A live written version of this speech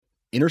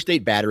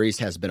Interstate Batteries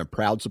has been a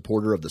proud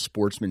supporter of the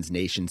Sportsman's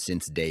Nation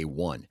since day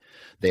one.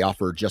 They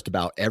offer just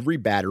about every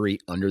battery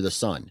under the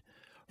sun,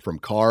 from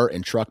car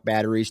and truck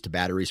batteries to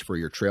batteries for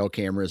your trail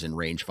cameras and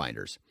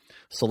rangefinders.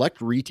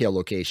 Select retail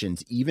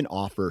locations even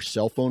offer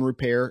cell phone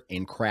repair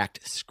and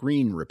cracked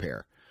screen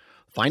repair.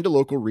 Find a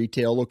local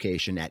retail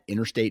location at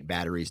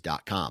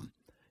interstatebatteries.com.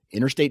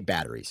 Interstate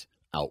Batteries,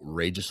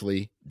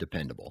 outrageously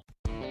dependable.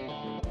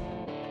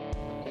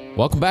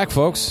 Welcome back,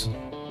 folks.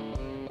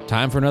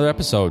 Time for another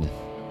episode.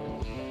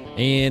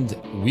 And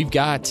we've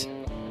got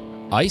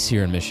ice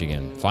here in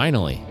Michigan,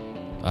 finally.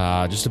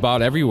 Just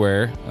about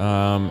everywhere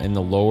in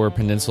the lower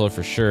peninsula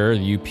for sure.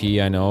 The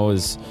UP, I know,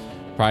 is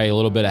probably a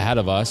little bit ahead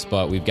of us,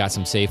 but we've got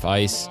some safe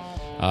ice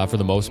for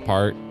the most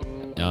part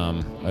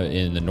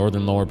in the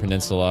northern lower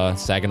peninsula.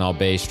 Saginaw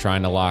Bay's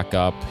trying to lock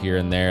up here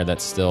and there.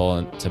 That's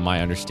still, to my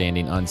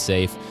understanding,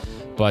 unsafe.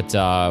 But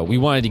we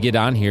wanted to get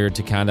on here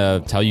to kind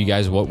of tell you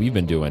guys what we've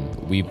been doing.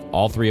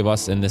 All three of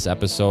us in this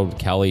episode,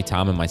 Kelly,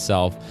 Tom, and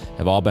myself,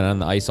 have all been on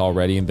the ice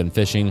already and been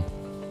fishing.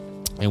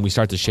 And we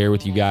start to share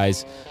with you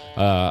guys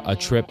a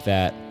trip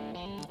that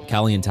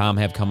Kelly and Tom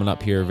have coming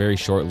up here very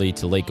shortly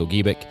to Lake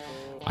Ogeebic.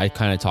 I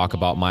kind of talk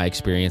about my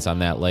experience on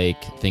that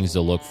lake, things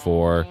to look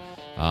for.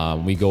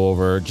 We go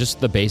over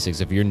just the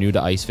basics. If you're new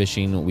to ice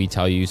fishing, we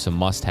tell you some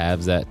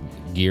must-haves, that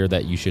gear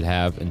that you should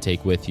have and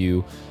take with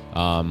you.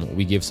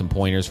 We give some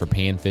pointers for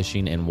pan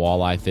fishing and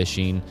walleye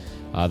fishing.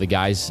 The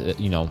guys,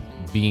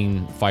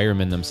 being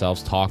firemen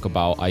themselves, talk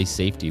about ice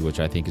safety, which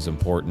I think is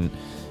important.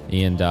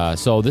 And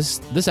so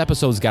this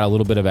episode's got a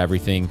little bit of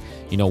everything.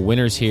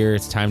 Winter's here.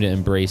 It's time to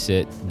embrace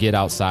it. Get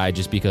outside.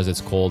 Just because it's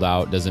cold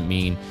out doesn't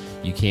mean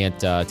you can't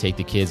take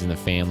the kids and the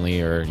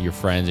family or your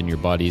friends and your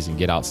buddies and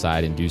get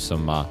outside and do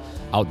some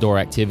outdoor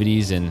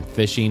activities. And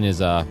fishing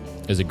is a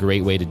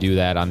great way to do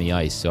that on the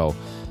ice. So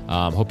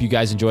hope you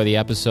guys enjoy the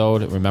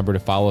episode. Remember to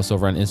follow us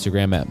over on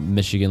Instagram at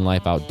Michigan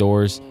Life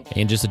Outdoors.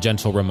 And just a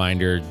gentle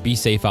reminder, be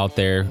safe out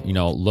there.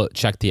 Look,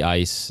 check the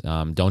ice.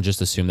 Don't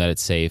just assume that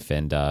it's safe.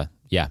 And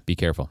be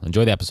careful.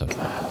 Enjoy the episode.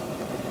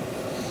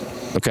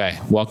 Okay,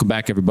 welcome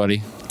back,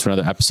 everybody, to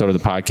another episode of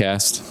the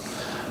podcast.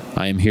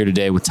 I am here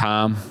today with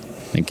Tom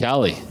and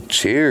Kelly.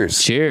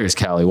 Cheers. Cheers,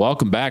 Kelly.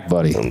 Welcome back,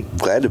 buddy. I'm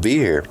glad to be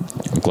here.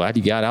 I'm glad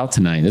you got out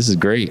tonight. This is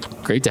great.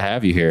 Great to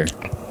have you here.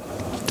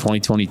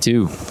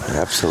 2022.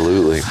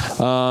 Absolutely.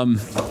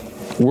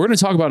 We're going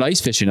to talk about ice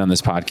fishing on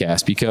this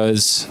podcast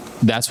because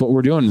that's what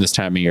we're doing this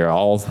time of year.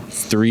 All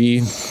three,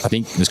 I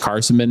think, has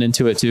Carson been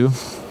into it too?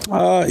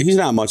 He's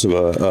not much of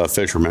a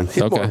fisherman. He's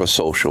more of a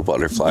social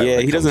butterfly.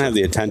 Yeah, he doesn't have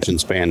the attention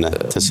span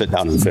to sit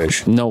down and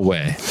fish. No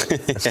way.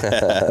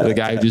 The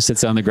guy who just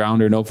sits on the ground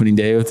during opening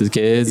day with his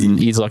kids and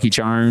eats Lucky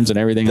Charms and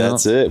everything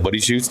else. That's it, but he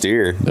shoots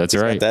deer. That's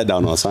right. He's got that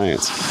down on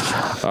science.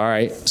 All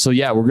right. So,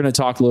 we're going to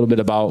talk a little bit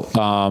about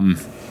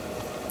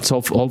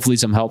hopefully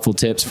some helpful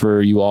tips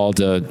for you all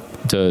to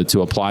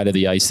apply to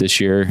the ice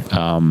this year.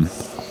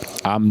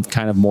 I'm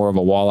kind of more of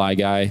a walleye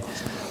guy,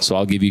 so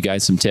I'll give you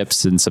guys some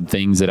tips and some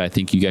things that I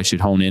think you guys should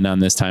hone in on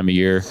this time of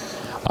year.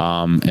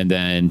 And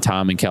then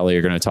Tom and Kelly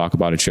are going to talk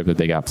about a trip that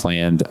they got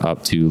planned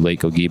up to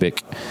Lake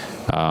Ogeebic.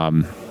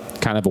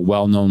 Kind of a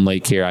well-known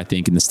lake here, I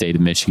think, in the state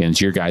of Michigan. It's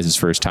your guys'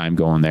 first time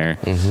going there.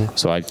 Mm-hmm.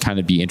 So I'd kind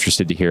of be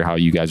interested to hear how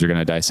you guys are going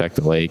to dissect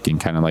the lake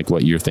and kind of like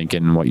what you're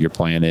thinking and what your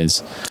plan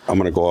is. I'm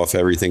going to go off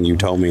everything you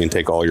tell me and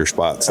take all your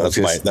spots. That's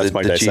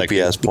my dissect.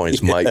 GPS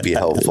points might be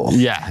helpful.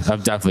 Yeah,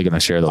 I'm definitely going to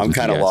share those. I'm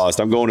kind of lost.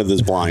 I'm going to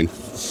this blind.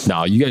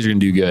 No, you guys are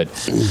going to do good.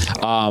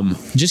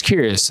 Just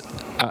curious,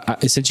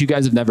 since you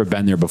guys have never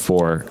been there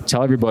before,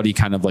 tell everybody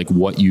kind of like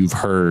what you've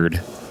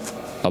heard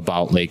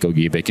about Lake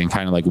Ogeebic and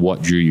kind of like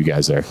what drew you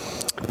guys there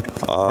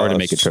or to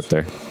make a trip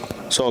there.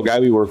 So a guy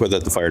we work with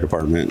at the fire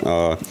department,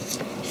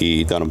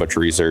 he done a bunch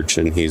of research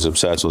and he's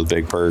obsessed with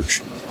big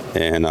perch,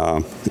 and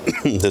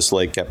this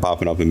lake kept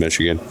popping up in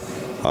Michigan.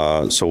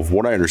 So from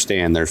what I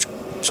understand, there's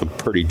some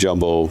pretty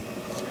jumbo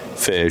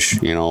fish,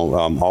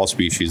 all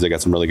species. They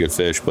got some really good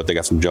fish, but they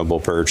got some jumbo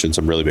perch and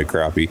some really big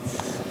crappie.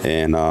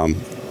 And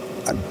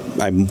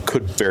I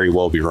could very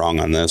well be wrong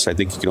on this. I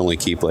think you can only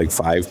keep like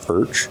 5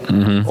 perch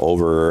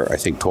over, I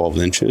think, 12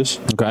 inches.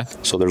 Okay.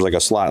 So there's like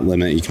a slot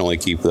limit. You can only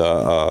keep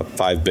the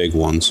 5 big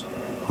ones.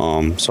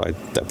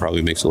 That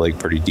probably makes the lake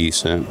pretty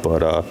decent,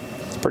 but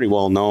it's pretty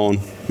well known.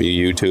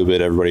 You YouTube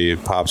it, everybody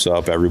pops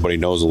up. Everybody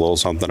knows a little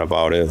something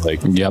about it.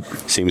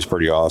 Seems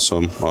pretty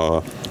awesome.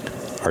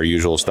 Our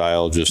usual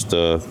style, just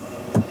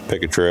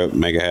pick a trip,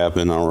 make it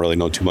happen. I don't really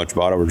know too much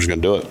about it. We're just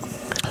going to do it.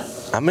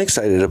 I'm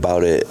excited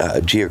about it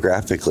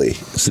geographically.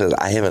 So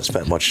I haven't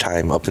spent much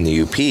time up in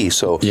the UP,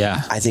 so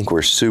I think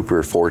we're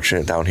super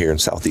fortunate down here in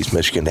Southeast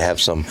Michigan to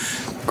have some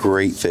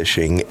great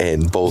fishing,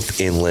 and both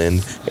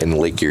inland and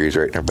Lake Erie's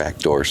right in our back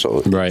door.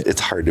 So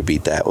it's hard to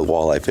beat that with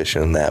walleye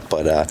fishing and that.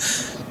 But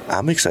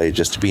I'm excited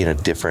just to be in a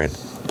different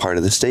part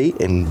of the state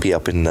and be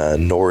up in the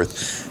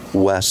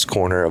northwest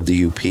corner of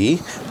the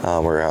UP,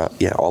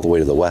 all the way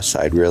to the west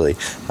side, really,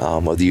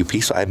 of the UP.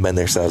 So I've been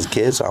there since I was a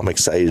kid, so I'm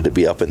excited to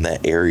be up in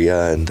that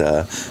area and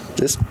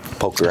just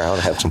poke around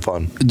and have some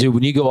fun. Dude,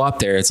 when you go up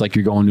there, it's like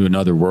you're going to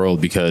another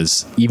world,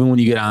 because even when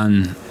you get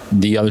on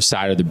the other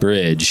side of the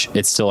bridge,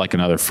 it's still like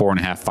another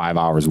 4.5, 5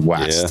 hours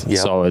west. Yeah. Yep.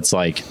 So it's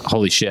like,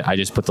 holy shit, I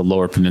just put the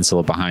lower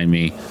peninsula behind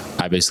me.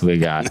 I basically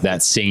got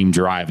that same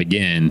drive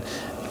again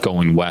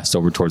going west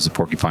over towards the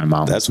Porcupine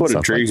Mountains. That's what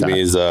intrigues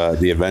me is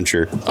the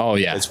adventure. Oh,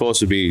 yeah. It's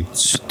supposed to be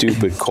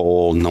stupid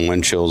cold and the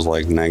wind chill's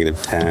like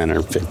negative 10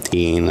 or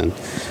 15. And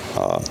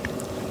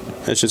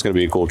it's just going to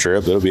be a cool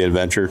trip. It'll be an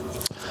adventure.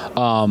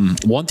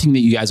 One thing that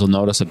you guys will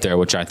notice up there,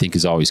 which I think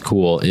is always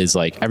cool, is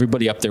like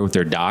everybody up there with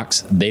their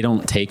docks, they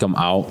don't take them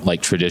out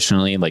like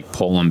traditionally, like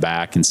pull them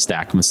back and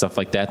stack them and stuff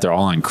like that. They're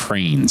all on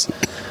cranes.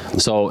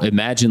 So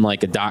imagine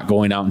like a dock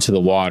going out into the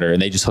water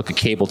and they just hook a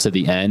cable to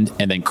the end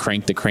and then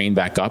crank the crane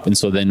back up. And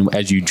so then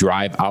as you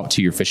drive out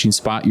to your fishing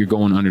spot, you're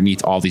going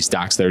underneath all these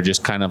docks that are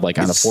just kind of like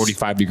on a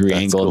 45-degree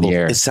angle in the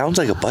air. It sounds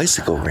like a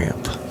bicycle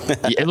ramp.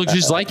 It looks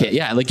just like it.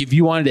 Yeah. Like if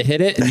you wanted to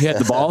hit it and you had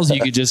the balls, you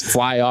could just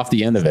fly off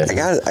the end of it. I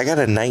got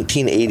a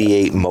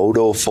 1988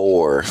 Moto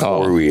 4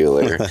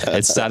 four-wheeler.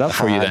 It's set up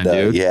for you then,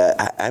 dude.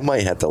 Yeah, I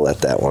might have to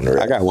let that one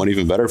rip. I got one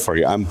even better for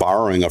you. I'm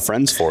borrowing a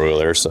friend's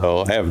four-wheeler,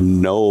 so I have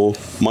no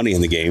money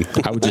in the game.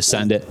 I would just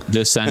send it.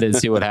 Just send it and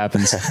see what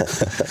happens.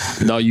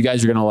 No, you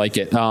guys are going to like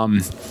it.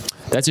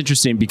 That's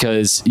interesting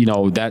because, you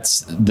know,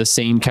 that's the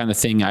same kind of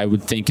thing. I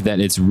would think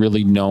that it's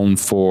really known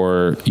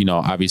for, you know,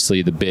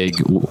 obviously the big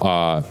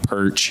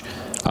perch.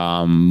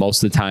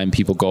 Most of the time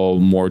people go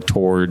more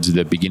towards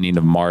the beginning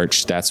of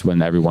March. That's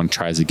when everyone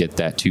tries to get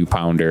that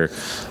 2-pounder.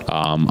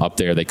 Up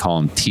there, they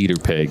call them teeter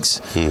pigs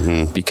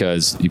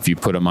because if you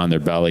put them on their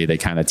belly, they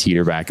kind of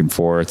teeter back and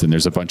forth. And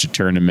there's a bunch of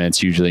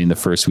tournaments usually in the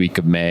first week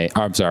of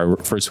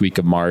first week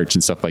of March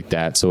and stuff like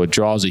that. So it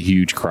draws a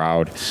huge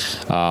crowd.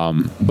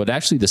 But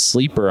actually the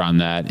sleeper on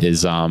that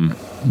is,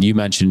 you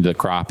mentioned the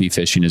crappie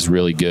fishing is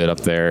really good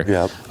up there.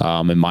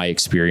 Yep. In my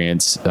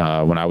experience,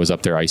 when I was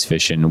up there ice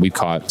fishing, we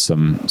caught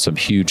some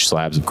huge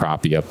slabs of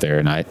crappie up there,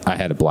 and I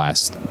had a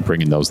blast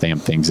bringing those damn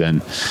things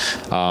in.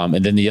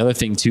 And then the other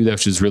thing too,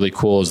 which is really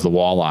cool, is the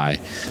walleye.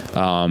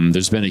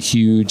 There's been a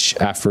huge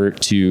effort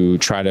to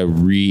try to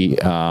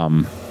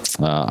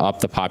up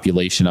the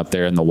population up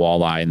there in the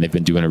walleye, and they've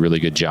been doing a really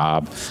good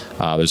job.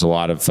 There's a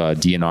lot of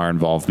DNR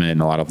involvement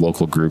and a lot of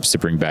local groups to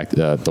bring back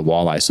the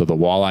walleye. So the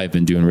walleye have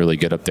been doing really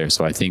good up there.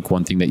 So I think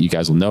one thing that you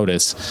guys will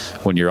notice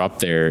when you're up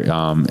there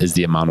is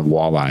the amount of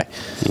walleye.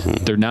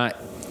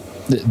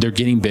 They're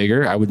getting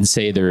bigger. I wouldn't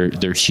say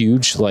they're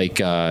huge. Like,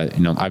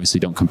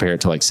 obviously don't compare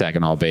it to like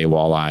Saginaw Bay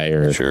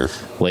walleye or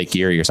Lake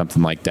Erie or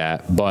something like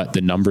that. But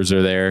the numbers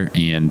are there,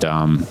 and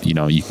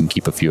you can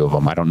keep a few of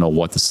them. I don't know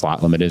what the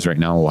slot limit is right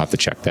now. We'll have to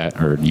check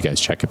that, or you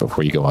guys check it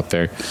before you go up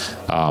there,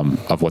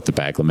 of what the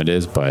bag limit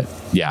is. But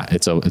yeah,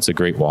 it's a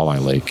great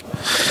walleye lake.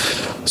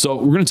 So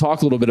we're going to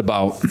talk a little bit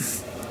about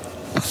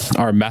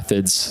our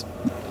methods,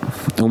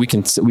 and we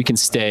can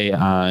stay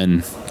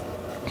on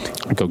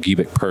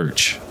Gogebic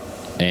perch.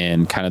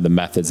 And kind of the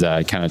methods that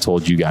I kind of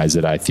told you guys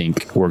that I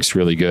think works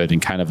really good, and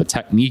kind of a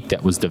technique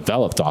that was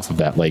developed off of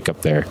that lake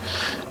up there.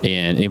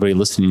 And anybody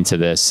listening to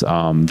this,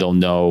 they'll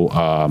know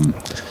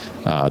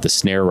the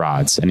snare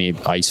rods. Any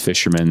ice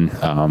fisherman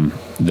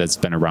that's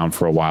been around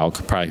for a while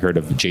could probably heard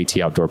of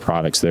JT Outdoor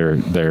Products.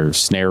 Their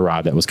snare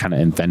rod that was kind of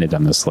invented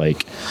on this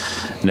lake.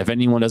 And if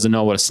anyone doesn't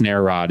know what a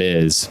snare rod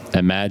is,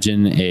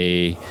 imagine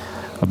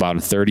about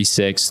a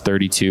 36,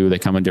 32, they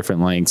come in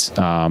different lengths,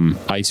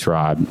 ice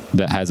rod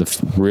that has a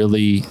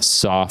really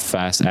soft,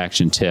 fast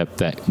action tip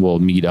that will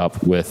meet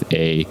up with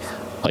a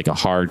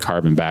hard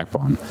carbon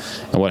backbone.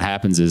 And what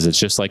happens is it's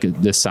just like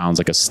this sounds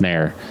like a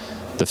snare.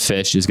 The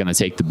fish is going to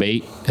take the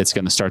bait. It's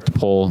going to start to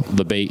pull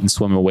the bait and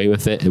swim away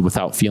with it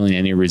without feeling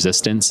any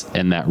resistance.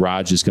 And that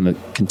rod is going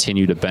to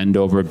continue to bend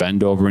over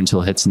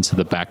until it hits into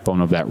the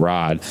backbone of that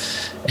rod.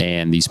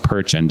 And these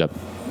perch end up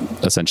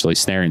essentially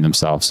snaring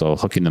themselves, so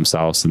hooking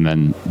themselves,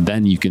 and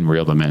then you can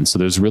reel them in. So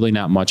there's really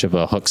not much of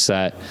a hook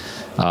set.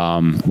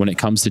 When it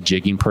comes to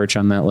jigging perch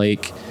on that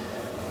lake,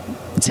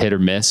 it's hit or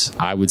miss.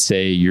 I would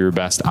say your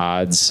best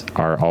odds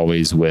are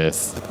always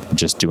with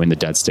just doing the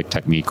dead stick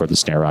technique or the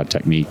snare rod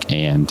technique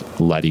and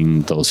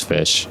letting those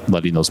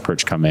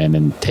perch come in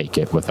and take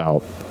it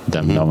without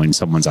them knowing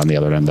someone's on the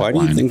other end of the line.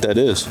 Why do you think that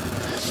is?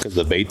 Because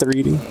the bait they're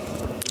eating?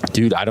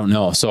 Dude, I don't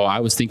know. So I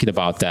was thinking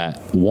about that.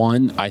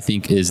 One, I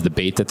think, is the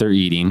bait that they're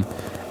eating.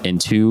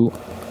 And two,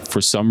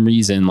 for some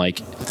reason,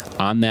 like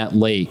on that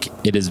lake,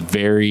 it is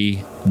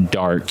very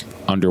dark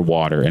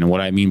underwater. And what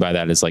I mean by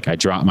that is, like, I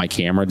drop my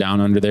camera down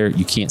under there,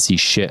 you can't see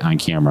shit on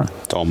camera.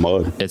 It's all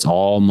mud. It's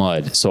all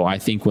mud. So I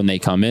think when they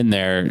come in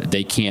there,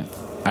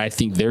 I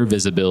think their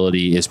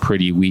visibility is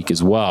pretty weak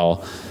as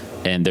well.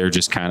 And they're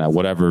just kind of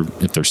whatever,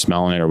 if they're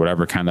smelling it or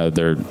whatever, kind of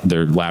their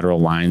lateral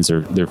lines, or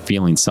they're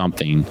feeling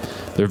something.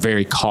 They're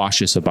very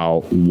cautious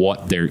about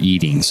what they're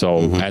eating. So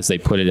as they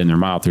put it in their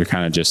mouth, they're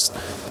kind of just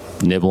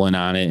nibbling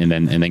on it and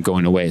then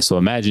going away. So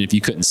imagine if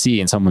you couldn't see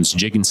and someone's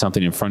jigging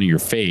something in front of your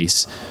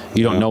face,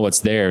 you don't know what's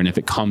there. And if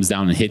it comes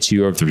down and hits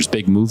you, or if there's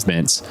big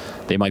movements,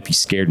 they might be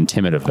scared and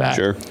timid of that.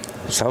 Sure.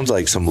 Sounds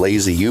like some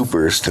lazy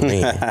youpers to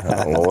me.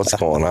 I don't know what's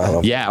going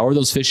on. Yeah, or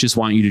those fish just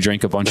want you to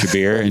drink a bunch of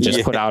beer and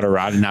just put out a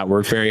rod and not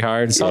work very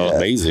hard. So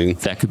amazing.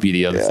 That could be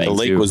the other thing. The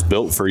lake was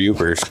built for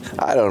youpers.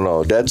 I don't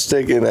know. Dead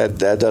sticking,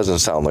 that doesn't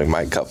sound like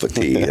my cup of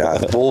tea.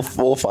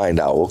 We'll find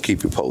out. We'll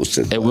keep you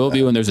posted. It will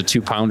be when there's a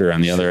 2-pounder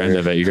on the other end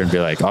of it. You're going to be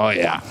like, oh,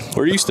 yeah.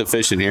 We're used to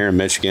fishing here in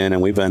Michigan,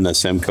 and we've been to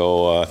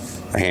Simcoe a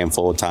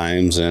handful of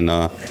times, and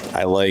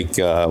I like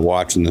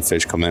watching the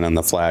fish come in on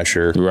the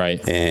flasher,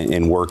 right,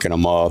 and working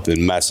them up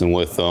and messing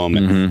with them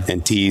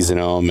and teasing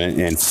them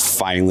and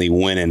finally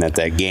winning at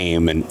that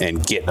game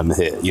and getting them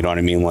hit. You know what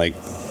I mean? Like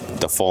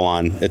the full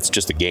on, it's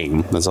just a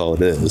game. That's all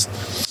it is.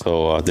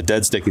 So the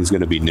dead sticking is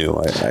going to be new.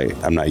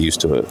 I'm not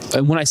used to it.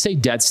 And when I say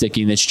dead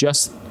sticking, it's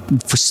just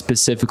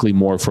specifically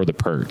more for the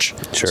perch.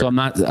 Sure. So I'm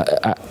not.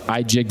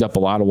 I jigged up a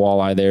lot of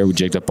walleye there. We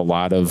jigged up a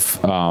lot of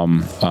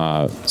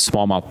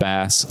smallmouth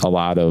bass, a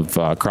lot of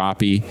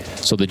crappie.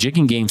 So the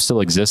jigging game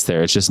still exists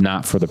there. It's just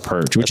not for the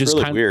perch, which is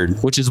really kind weird.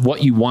 Of, which is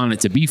what you want it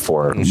to be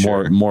for.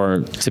 Sure. More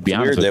to be it's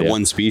honest weird with that you.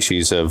 one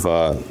species have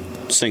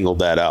singled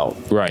that out.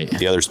 Right.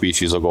 The other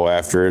species will go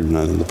after it, and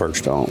then the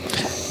perch don't.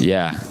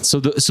 Yeah. So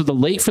the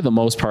lake for the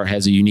most part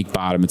has a unique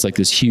bottom. It's like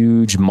this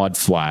huge mud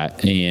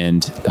flat,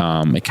 and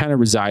it kind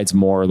of resides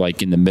more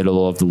like in the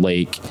middle of the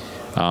lake,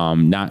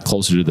 not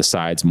closer to the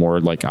sides, more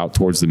like out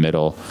towards the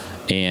middle.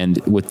 And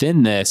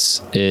within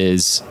this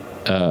is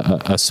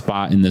a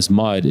spot in this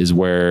mud is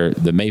where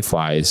the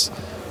mayflies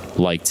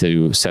like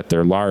to set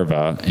their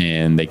larvae,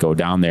 and they go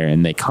down there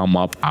and they come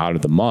up out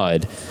of the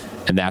mud.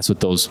 And that's what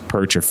those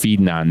perch are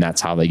feeding on.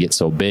 That's how they get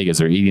so big, is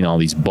they're eating all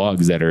these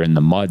bugs that are in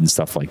the mud and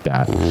stuff like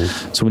that.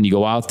 So when you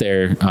go out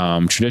there,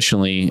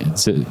 traditionally,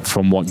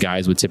 from what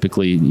guys would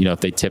typically, if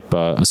they tip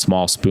a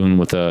small spoon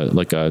with a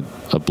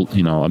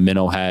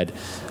minnow head,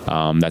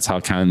 that's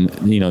how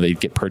they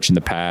get perch in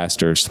the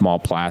past, or small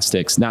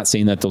plastics. Not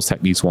saying that those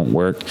techniques won't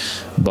work,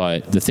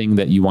 but the thing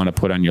that you want to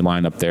put on your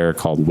line up there are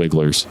called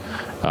wigglers.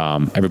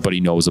 Everybody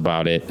knows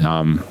about it,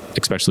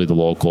 especially the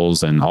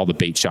locals and all the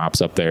bait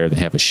shops up there. They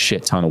have a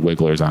shit ton of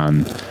wigglers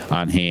on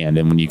hand,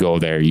 and when you go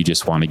there, you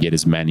just want to get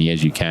as many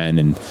as you can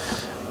and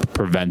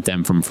prevent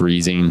them from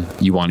freezing.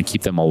 You want to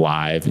keep them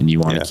alive, and you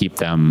want to keep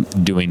them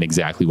doing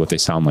exactly what they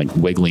sound like,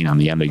 wiggling on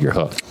the end of your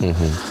hook.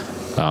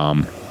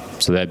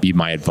 So that'd be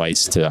my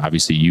advice to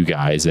obviously you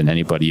guys and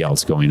anybody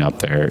else going up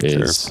there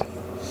is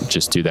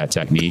just do that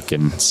technique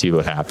and see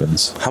what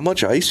happens. How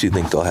much ice do you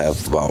think they'll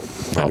have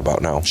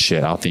about now?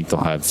 Shit, I think they'll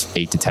have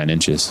 8 to 10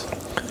 inches.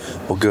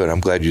 Well, good. I'm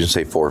glad you didn't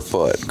say 4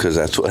 foot, because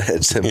that's what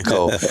at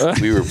Simcoe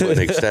we were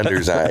putting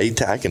extenders on.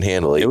 I can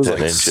handle 8 it was 10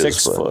 like inches.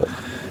 6 foot.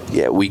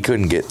 Yeah, we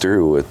couldn't get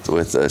through with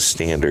the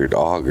standard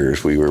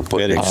augers. We were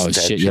putting extensions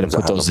on. Oh shit! You had to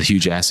put those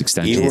huge ass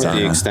extensions Even with on.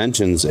 the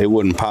extensions, it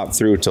wouldn't pop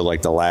through to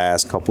like the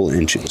last couple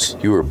inches.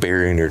 You were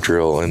burying your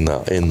drill in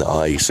the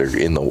ice, or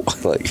in the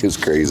like. It's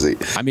crazy.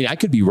 I mean, I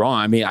could be wrong.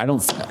 I mean, I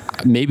don't.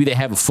 Maybe they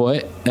have a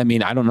foot. I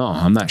mean, I don't know.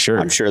 I'm not sure.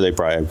 I'm sure they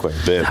probably have quite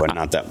a bit, but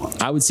not that much.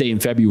 I would say in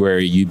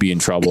February you'd be in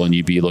trouble and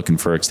you'd be looking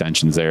for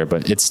extensions there,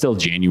 but it's still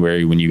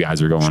January when you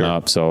guys are going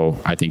up, so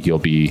I think you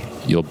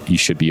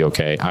should be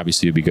okay.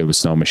 Obviously, you'd be good with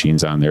snow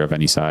machines on there of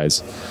any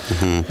size.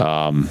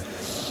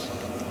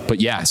 But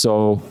yeah,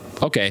 so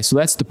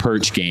that's the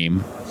perch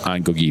game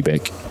on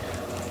Gogebic.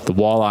 The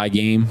walleye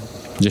game,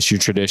 just your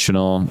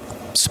traditional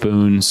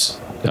spoons,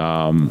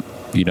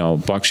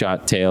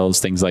 buckshot tails,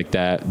 things like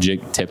that,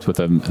 jig tipped with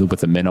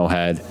a minnow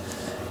head,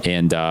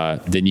 and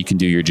then you can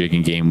do your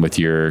jigging game with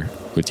your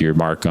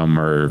Markham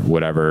or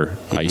whatever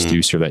ice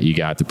deucer that you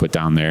got to put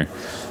down there.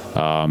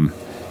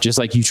 Just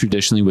like you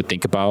traditionally would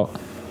think about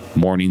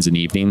mornings and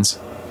evenings.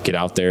 Get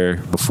out there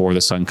before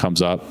the sun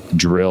comes up,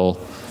 drill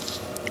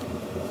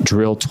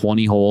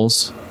 20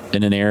 holes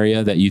in an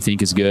area that you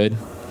think is good,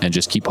 and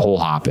just keep hole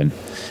hopping,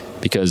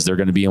 because they're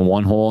going to be in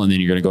one hole, and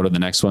then you're going to go to the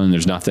next one and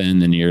there's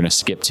nothing, and you're going to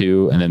skip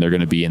 2, and then they're going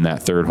to be in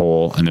that third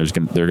hole, and they're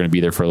going to be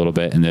there for a little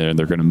bit, and then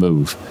they're going to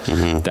move.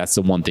 That's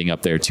the one thing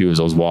up there too, is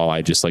those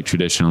walleye, just like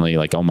traditionally,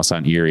 like almost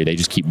on Erie, they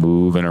just keep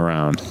moving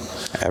around.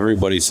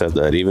 Everybody said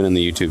that, even in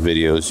the YouTube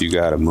videos, you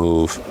got to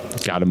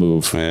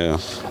move. Yeah.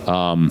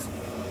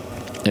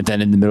 And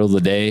then in the middle of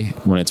the day,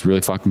 when it's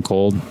really fucking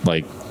cold,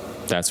 like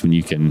that's when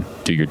you can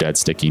do your dead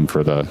sticking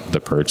for the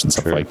perch and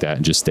stuff like that,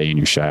 and just stay in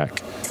your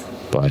shack.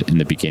 But in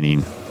the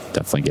beginning,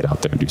 definitely get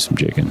out there and do some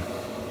jigging.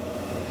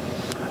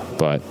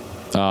 But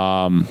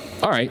all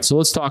right, so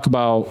let's talk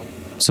about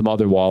some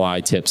other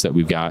walleye tips that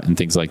we've got and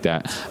things like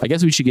that. I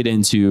guess we should get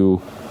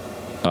into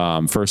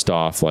first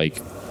off, like,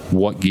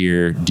 what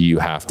gear do you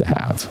have to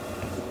have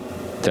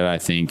that I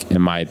think, in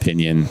my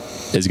opinion,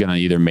 is going to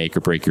either make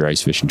or break your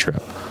ice fishing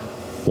trip?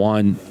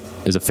 One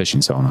is a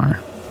fishing sonar.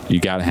 You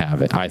got to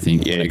have it, I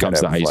think, when it comes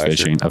to ice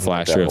fishing. A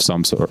flasher of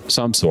some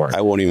sort. I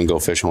won't even go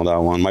fishing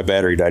without one. My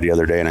battery died the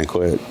other day and I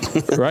quit.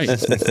 Right.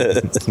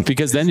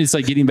 Because then it's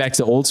like getting back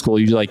to old school.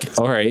 You're like,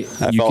 all right.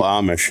 I felt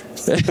Amish.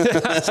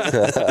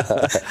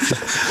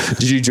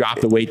 Did you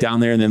drop the weight down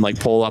there and then like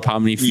pull up how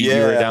many feet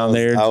you were down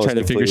there trying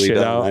to figure shit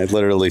out? I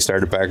literally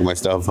started packing my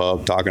stuff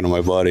up, talking to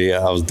my buddy.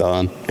 I was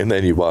done. And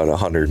then you bought a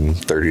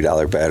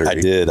 $130 battery. I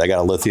did. I got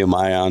a lithium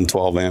ion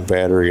 12 amp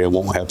battery. It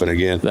won't happen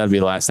again. That'd be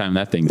the last time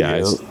that thing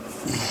dies. Yep.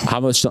 How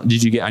much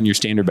did you get on your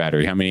standard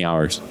battery? How many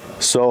hours?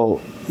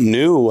 So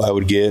new, I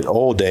would get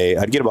all day.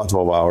 I'd get about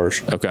 12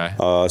 hours. Okay.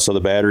 So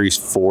the battery's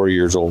 4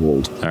 years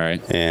old. All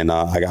right. And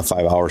I got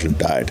 5 hours and it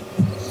died.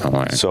 All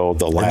right. So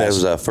the last. And that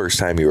was the first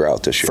time you were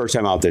out this year. First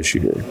time out this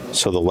year.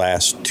 So the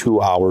last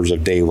 2 hours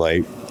of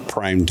daylight,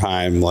 prime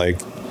time, like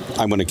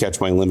I'm going to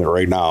catch my limit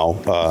right now.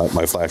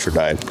 My flasher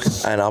died.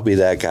 And I'll be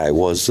that guy.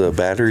 Was the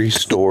battery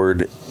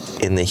stored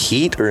in the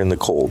heat or in the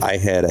cold? I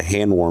had a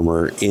hand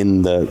warmer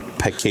in the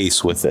pet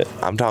case with it.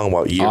 I'm talking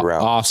about year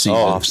round. Off season.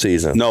 Oh, off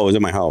season. No, it was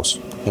in my house.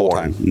 Whole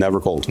time. Never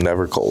cold.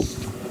 Never cold.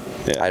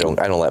 Yeah. I don't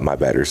let my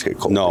batteries get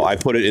cold. No, I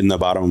put it in the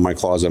bottom of my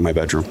closet in my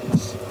bedroom.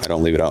 I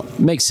don't leave it out.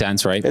 Makes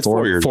sense, right? It's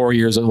 4 years. 4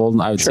 years old,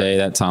 I would say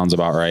that sounds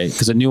about right.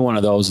 Because a new one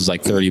of those is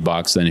like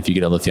 $30. Then if you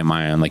get a lithium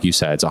ion, like you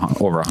said, it's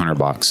over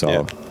 $100.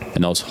 So,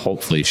 and those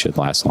hopefully should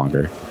last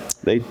longer.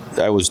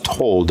 I was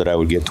told that I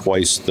would get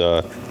twice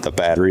the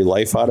battery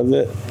life out of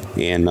it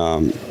and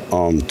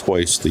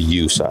twice the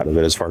use out of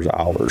it as far as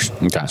hours.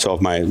 Okay. So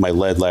if my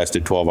lead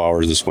lasted 12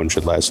 hours, this one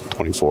should last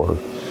 24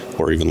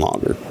 or even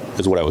longer,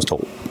 is what I was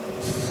told.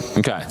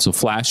 Okay, so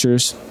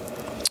flashers,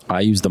 I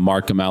use the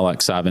Markham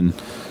LX7.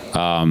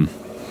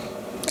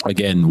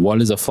 Again,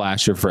 what is a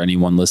flasher for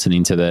anyone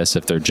listening to this?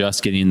 If they're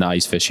just getting into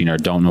ice fishing or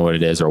don't know what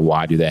it is or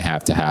why do they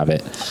have to have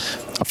it?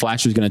 A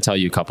flasher is going to tell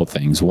you a couple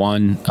things.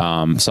 One,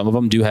 some of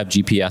them do have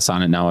GPS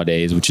on it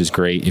nowadays, which is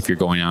great if you're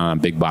going out on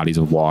big bodies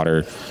of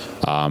water.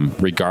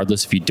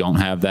 Regardless, if you don't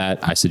have that,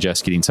 I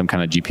suggest getting some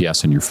kind of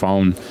GPS on your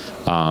phone.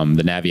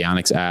 The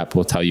Navionics app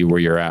will tell you where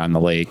you're at on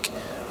the lake.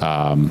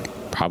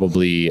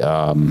 Probably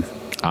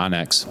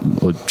Onyx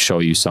would show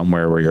you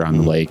somewhere where you're on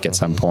the lake at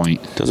some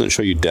point. It doesn't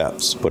show you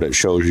depths, but it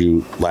shows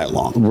you lat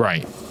long.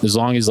 Right. As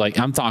long as, like,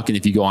 I'm talking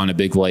if you go on a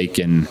big lake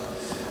and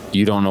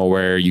you don't know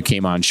where you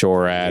came on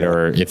shore at,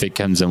 or if it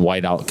comes in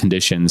whiteout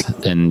conditions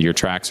and your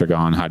tracks are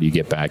gone, how do you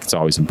get back? It's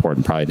always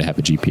important probably to have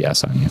a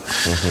GPS on you.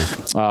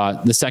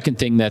 Mm-hmm. The second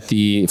thing that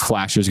the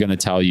flasher is going to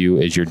tell you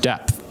is your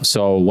depth.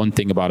 So one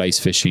thing about ice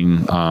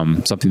fishing,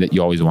 something that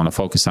you always want to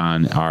focus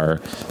on are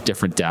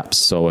different depths.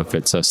 So if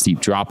it's a steep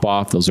drop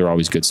off, those are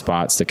always good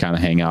spots to kind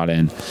of hang out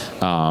in.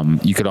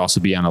 You could also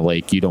be on a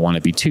lake. You don't want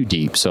to be too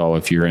deep. So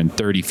if you're in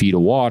 30 feet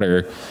of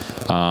water,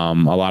 a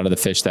lot of the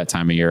fish that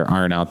time of year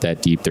aren't out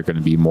that deep. They're going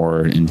to be more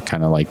in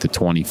kind of like the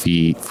 20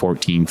 feet,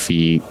 14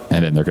 feet,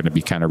 and then they're going to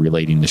be kind of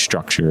relating the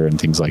structure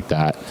and things like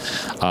that.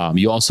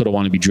 You also don't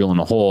want to be drilling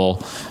a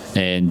hole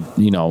and,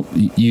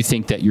 you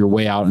think that you're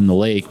way out in the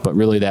lake, but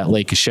really that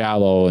lake is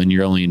shallow and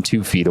you're only in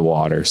 2 feet of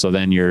water. So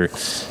then you're,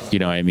 you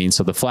know what I mean?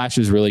 So the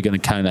flasher is really going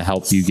to kind of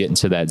help you get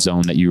into that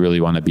zone that you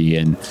really want to be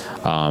in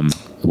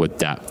with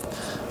depth.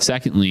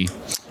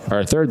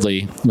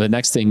 Thirdly, the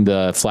next thing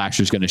the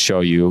flasher is going to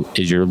show you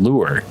is your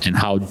lure and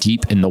how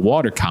deep in the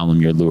water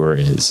column your lure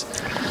is.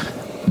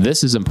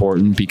 This is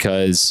important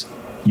because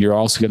you're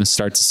also going to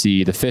start to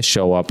see the fish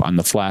show up on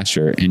the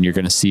flasher and you're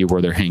going to see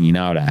where they're hanging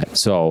out at.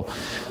 So,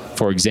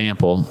 for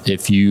example,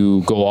 if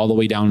you go all the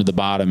way down to the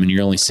bottom and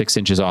you're only 6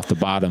 inches off the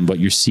bottom, but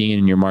you're seeing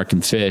and you're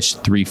marking fish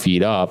 3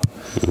 feet up,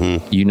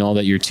 you know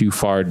that you're too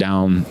far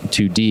down,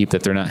 too deep,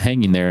 that they're not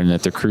hanging there and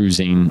that they're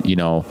cruising,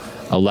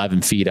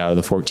 11 feet out of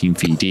the 14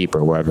 feet deep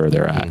or wherever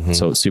they're at.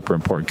 So it's super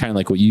important. Kind of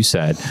like what you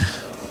said,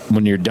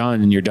 when you're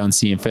done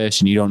seeing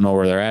fish and you don't know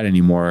where they're at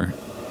anymore.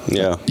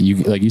 Yeah.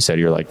 Like you said,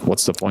 you're like,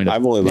 what's the point?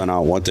 I've only been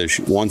out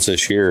once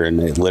this year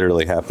and it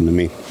literally happened to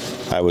me.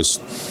 I was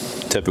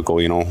typical,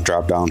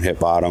 drop down, hit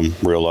bottom,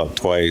 reel up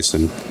twice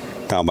and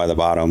down by the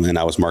bottom, and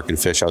I was marking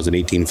fish. I was in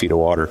 18 feet of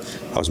water.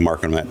 I was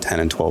marking them at 10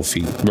 and 12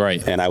 feet.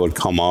 Right. And I would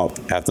come up,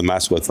 have to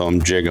mess with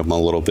them, jig them a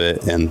little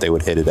bit, and they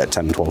would hit it at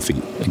 10 and 12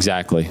 feet.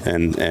 Exactly.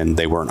 And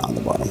they weren't on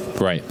the bottom.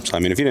 Right. So,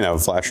 if you didn't have a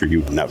flasher,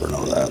 you'd never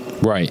know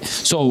that. Right.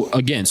 So,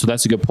 again,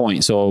 that's a good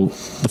point. So,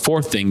 the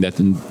fourth thing that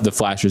the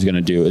flasher is going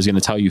to do is going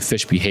to tell you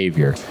fish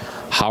behavior.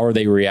 How are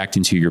they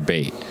reacting to your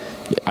bait?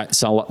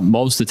 So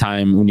most of the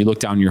time when you look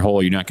down your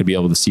hole, you're not going to be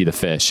able to see the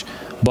fish,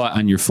 but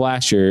on your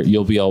flasher,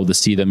 you'll be able to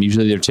see them.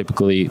 Usually they're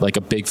typically like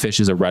a big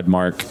fish is a red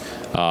mark,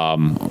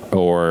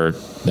 or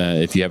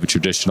if you have a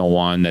traditional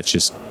one that's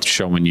just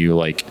showing you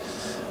like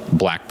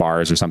black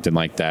bars or something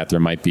like that,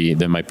 there might be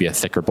a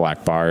thicker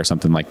black bar or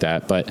something like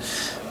that. But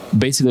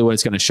basically what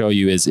it's going to show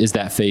you is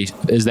that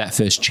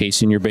fish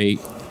chasing your bait?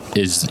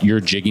 Is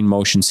your jigging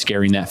motion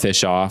scaring that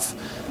fish off?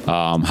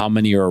 How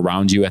many are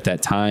around you at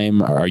that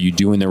time? Are you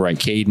doing the right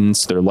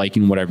cadence? They're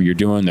liking whatever you're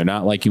doing. They're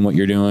not liking what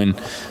you're doing.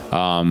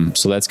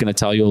 So that's going to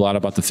tell you a lot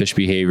about the fish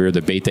behavior,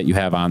 the bait that you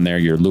have on there,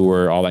 your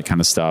lure, all that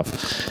kind of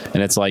stuff.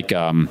 And it's like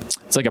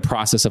a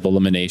process of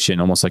elimination,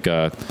 almost like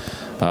a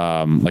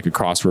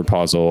crossword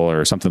puzzle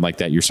or something like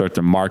that. You start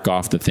to mark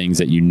off the things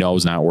that you know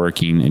is not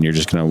working, and you're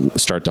just going to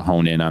start to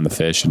hone in on the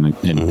fish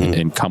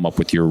and come up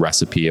with your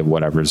recipe of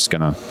whatever's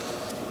going to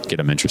get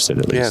them interested,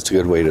 at least. Yeah, it's a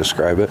good way to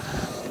describe it.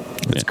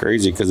 It's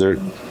crazy because they're,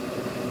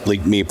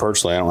 like me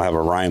personally, I don't have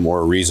a rhyme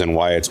or a reason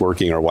why it's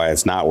working or why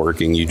it's not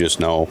working. You just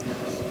know,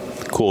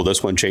 cool,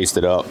 this one chased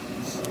it up,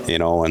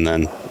 and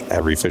then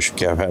every fish you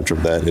catch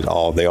of that,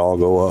 they all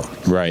go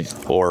up. Right.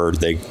 Or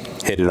they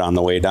hit it on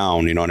the way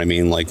down, you know what I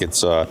mean? Like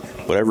it's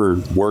whatever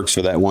works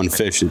for that one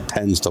fish, it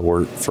tends to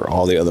work for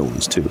all the other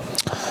ones too.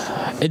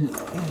 And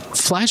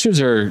flashers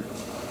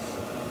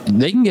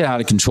they can get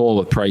out of control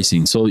with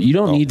pricing. So you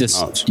don't need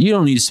to you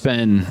don't need to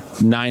spend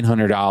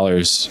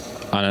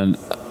 $900 on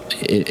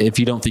if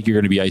you don't think you're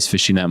going to be ice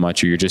fishing that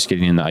much, or you're just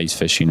getting into ice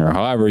fishing, or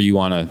however you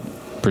want to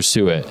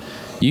pursue it.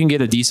 You can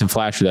get a decent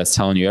flasher that's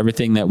telling you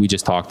everything that we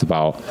just talked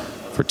about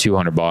for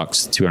 $200,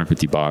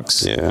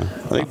 $250. Yeah,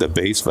 I think the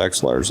base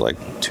Vexilar is like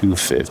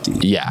 $250.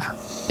 Yeah,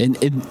 and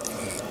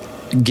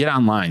get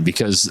online,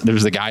 because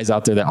there's the guys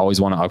out there that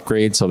always want to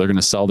upgrade, so they're going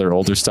to sell their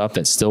older stuff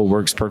that still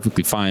works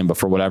perfectly fine, but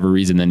for whatever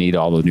reason they need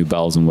all the new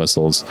bells and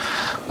whistles.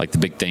 Like the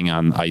big thing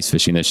on ice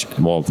fishing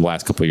the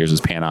last couple of years is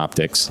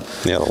Panoptix.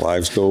 Yeah, the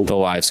live scope.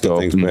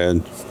 That thing's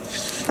bad.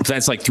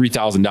 That's like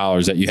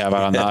 $3,000 that you have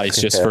out on the ice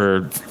just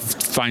for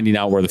finding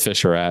out where the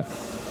fish are at.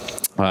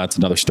 That's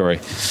another story.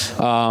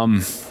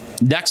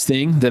 Next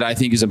thing that I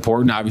think is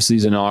important, obviously,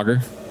 is an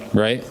auger,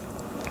 right?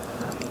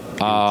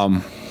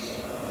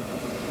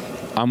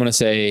 I'm going to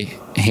say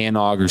hand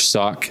augers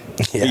suck.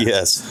 Yeah.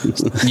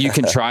 Yes. You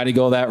can try to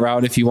go that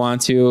route if you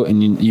want to,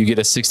 and you get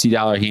a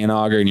 $60 hand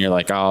auger and you're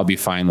like, oh, I'll be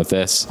fine with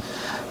this.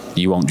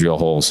 You won't drill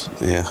holes.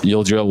 Yeah.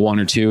 You'll drill one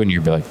or two and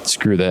you'll be like,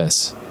 screw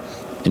this.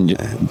 And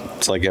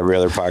it's like every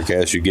other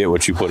podcast, you get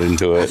what you put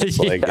into it. It's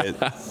like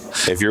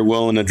if you're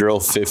willing to drill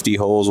 50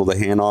 holes with a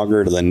hand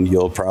auger, then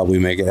you'll probably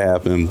make it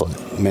happen.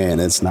 But man,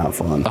 it's not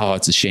fun. Oh,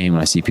 it's a shame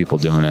when I see people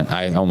doing it.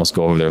 I almost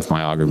go over there with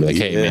my auger and be like,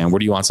 hey, man, where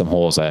do you want some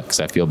holes at? Because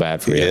I feel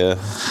bad for you.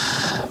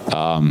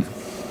 Yeah.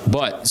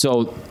 But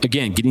so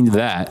again, getting to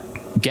that,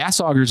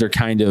 gas augers are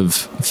kind of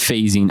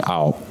phasing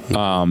out.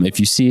 If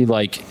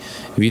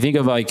you think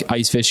of like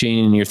ice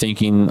fishing and you're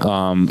thinking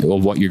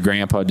of what your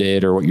grandpa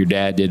did or what your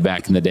dad did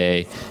back in the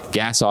day,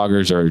 gas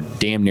augers are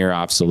damn near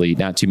obsolete.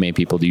 Not too many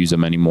people use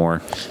them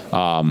anymore.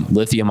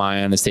 Lithium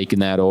ion has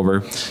taken that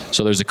over.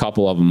 So there's a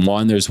couple of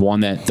them. There's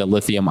one that the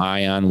lithium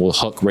ion will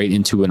hook right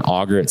into an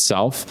auger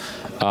itself.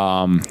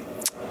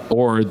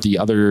 Or the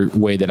other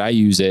way that I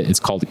use it, it's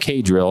called a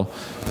K-drill,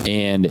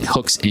 and it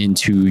hooks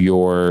into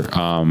your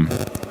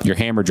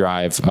hammer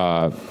drive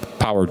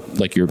power,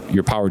 like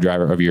your power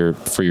driver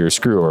for your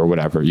screw or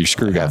whatever, your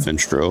screw guide.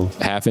 Half-inch drill.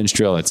 Half-inch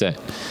drill, that's it.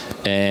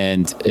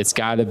 And it's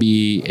got to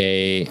be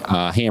a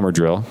hammer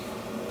drill,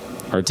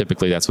 or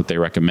typically that's what they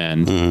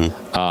recommend.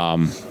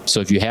 Mm-hmm.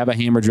 So if you have a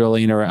hammer drill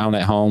laying around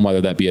at home,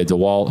 whether that be a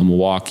DeWalt, a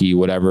Milwaukee,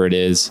 whatever it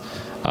is,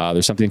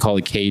 there's something called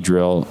a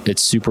K-drill.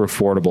 It's super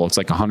affordable. It's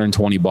like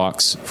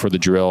 $120 for the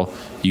drill.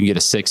 You can get a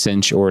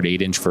 6-inch or an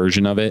 8-inch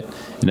version of it,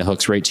 and it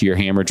hooks right to your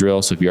hammer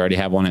drill. So if you already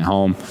have one at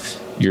home,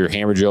 your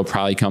hammer drill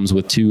probably comes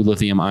with 2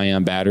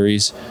 lithium-ion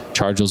batteries.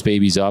 Charge those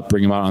babies up,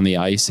 bring them out on the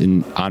ice,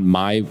 and on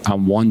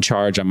one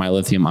charge on my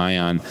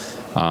lithium-ion,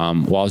 I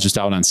was just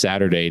out on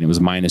Saturday and it was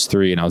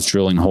 -3 and I was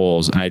drilling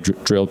holes, and I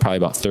drilled probably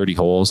about 30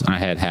 holes and I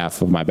had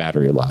half of my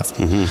battery left.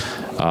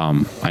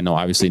 Mm-hmm. I know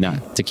obviously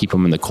not to keep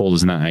them in the cold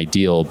is not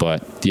ideal,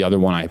 but the other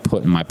one I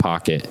put in my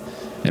pocket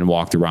and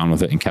walked around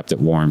with it and kept it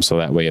warm. So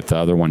that way, if the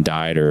other one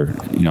died or,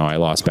 I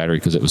lost battery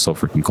because it was so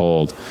freaking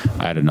cold,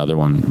 I had another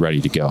one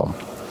ready to go.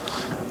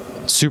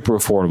 Super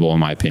affordable in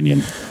my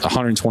opinion.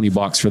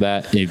 $120 for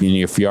that.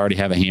 If you already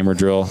have a hammer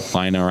drill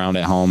lying around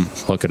at home,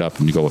 hook it up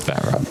and you go with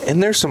that route.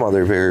 And there's some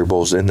other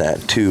variables in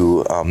that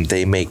too.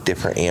 They make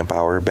different amp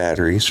hour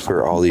batteries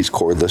for all these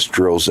cordless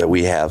drills that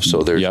we have.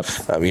 So there's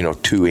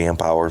 2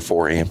 amp hour,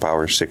 4 amp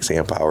hour, 6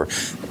 amp hour.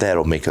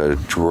 That'll make a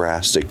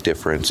drastic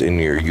difference in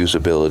your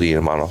usability and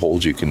amount of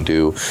holes you can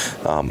do.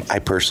 I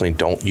personally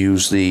don't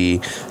use the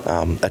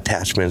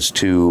attachments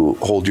to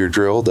hold your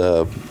drill.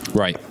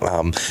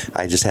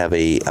 I just have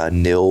a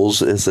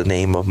Nils is the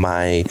name of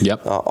my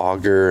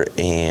auger,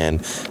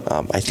 and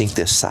I think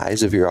the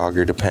size of your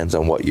auger depends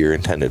on what your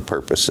intended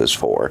purpose is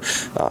for.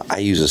 I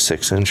use a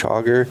 6-inch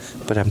auger,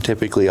 but I'm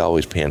typically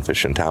always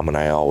panfishing. Tom and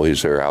I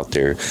always are out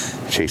there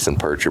chasing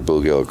perch or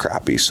bluegill or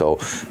crappie, so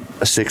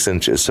a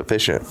 6-inch is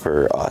sufficient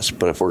for us.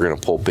 But if we're going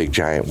to pull big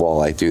giant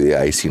walleye through the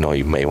ice, you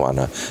may want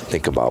to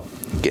think about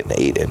getting an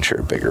 8-inch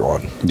or a bigger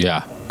one.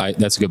 Yeah.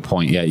 That's a good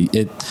point. Yeah,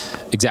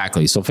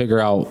 exactly. So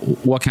figure out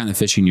what kind of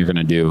fishing you're going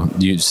to do.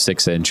 Use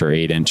 6-inch or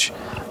 8-inch.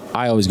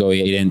 I always go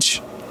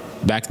 8-inch.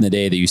 back in the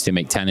day, they used to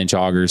make 10-inch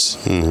augers.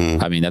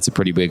 I mean, that's a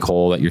pretty big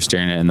hole that you're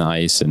staring at in the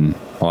ice. And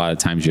a lot of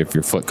times if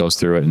your foot goes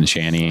through it in the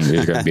shanty,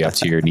 you're going to be up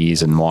to your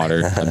knees in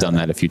water. I've done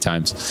that a few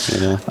times.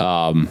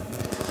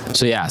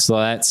 So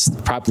that's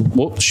probably,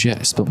 whoops, shit,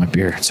 I spilled my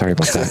beer. Sorry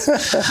about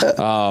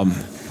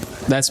that.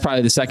 That's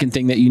probably the second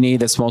thing that you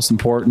need. That's most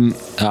important.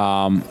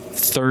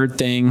 Third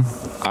thing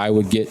I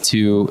would get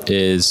to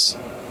is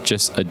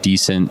just a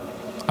decent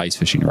ice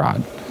fishing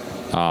rod.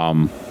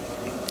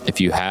 If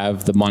you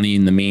have the money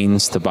and the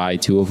means to buy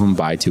two of them,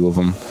 buy two of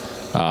them.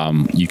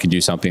 You can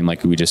do something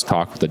like we just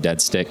talked with a dead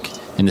stick.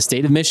 In the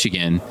state of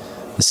Michigan,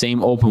 the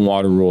same open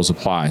water rules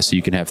apply. So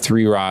you can have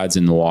 3 rods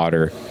in the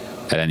water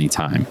at any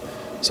time.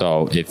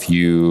 So if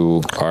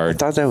you are... I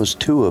thought that was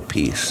 2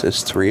 apiece.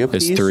 It's 3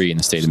 apiece? It's 3 in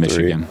the state of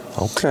Michigan.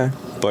 Okay.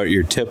 But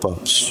your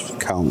tip-ups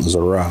count as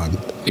a rod.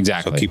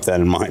 Exactly. So keep that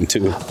in mind,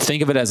 too.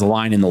 Think of it as a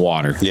line in the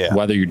water. Yeah.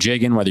 Whether you're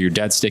jigging, whether you're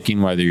dead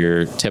sticking, whether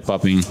you're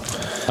tip-upping,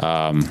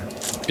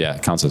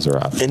 it counts as a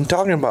rod. And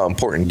talking about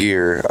important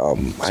gear...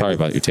 Sorry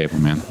about your table,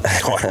 man.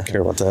 I don't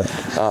care about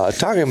that.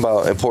 Talking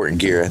about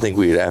important gear, I think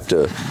we'd have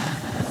to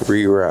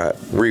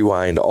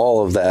rewind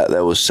all of that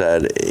was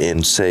said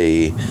and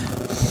say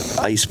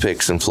ice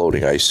picks and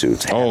floating ice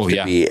suits have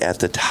to be at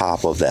the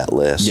top of that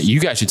list. Yeah, you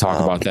guys should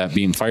talk about that,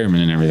 being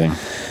firemen and everything.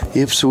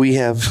 Yep, so we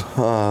have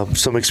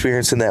some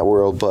experience in that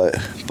world, but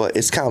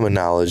it's common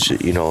knowledge,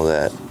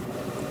 that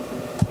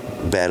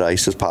bad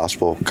ice is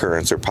possible,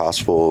 currents are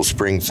possible,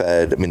 spring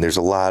fed. I mean, there's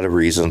a lot of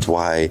reasons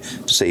why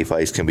safe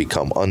ice can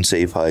become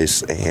unsafe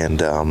ice,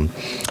 and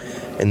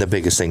the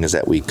biggest thing is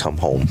that we come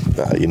home,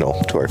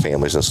 to our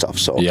families and stuff.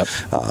 So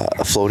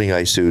floating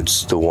ice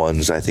suits, the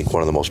ones, I think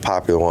one of the most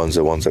popular ones,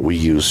 the ones that we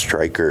use,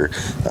 Striker.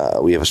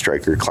 We have a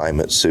Striker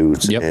climate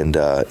suits, and,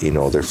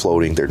 they're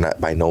floating. They're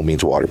not by no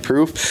means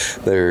waterproof.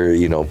 They're,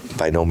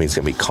 by no means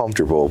going to be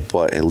comfortable,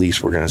 but at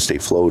least we're going to stay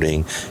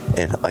floating,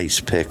 and ice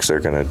picks are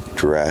going to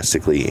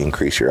drastically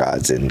increase your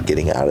odds in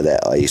getting out of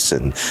that ice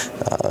and,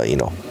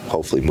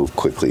 hopefully move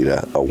quickly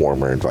to a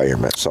warmer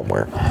environment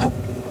somewhere.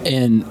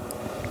 And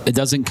it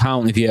doesn't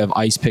count if you have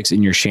ice picks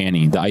in your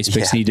shanty. The ice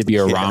picks need to be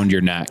around your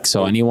neck.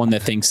 So anyone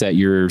that thinks that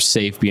you're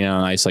safe being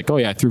on ice, like, oh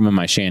yeah, I threw them in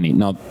my shanty.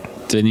 No,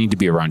 they need to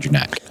be around your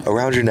neck.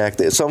 Around your neck.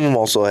 Some of them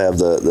also have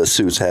the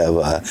suits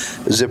have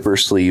zipper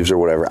sleeves or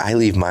whatever. I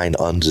leave mine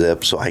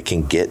unzipped so I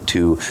can get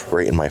to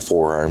right in my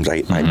forearms.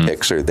 My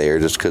picks are there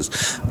just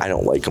because I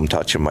don't like them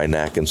touching my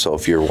neck. And so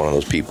if you're one of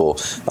those people,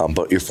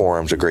 but your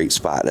forearm's a great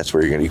spot. That's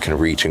where you can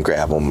reach and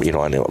grab them,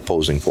 on the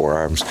opposing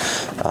forearms.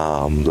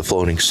 The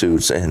floating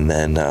suits, and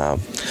then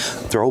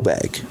throw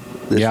bag.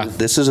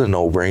 This is a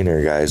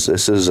no-brainer, guys.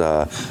 This is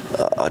a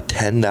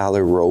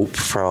 $10 rope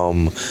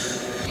from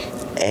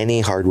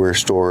any hardware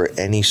store,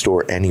 any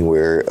store,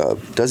 anywhere.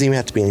 Doesn't even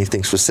have to be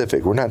anything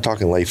specific. We're not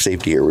talking life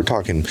safety here. We're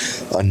talking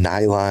a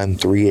nylon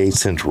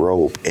 3/8"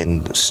 rope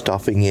and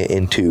stuffing it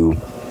into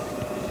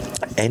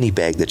any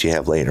bag that you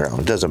have laying around.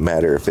 It doesn't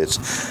matter if it's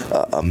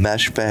a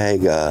mesh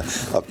bag, a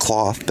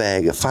cloth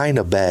bag. Find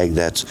a bag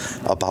that's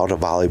about a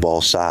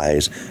volleyball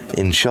size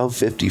and shove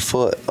 50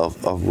 foot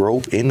of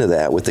rope into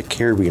that with a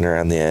carabiner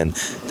on the end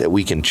that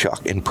we can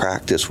chuck and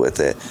practice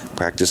with it.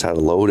 Practice how to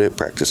load it,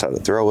 practice how to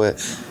throw it,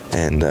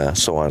 and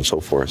so on and so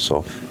forth.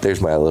 So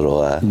there's my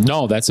little...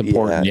 no, that's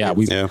important.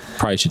 We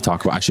probably should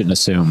talk about... I shouldn't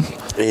assume.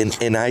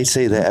 And I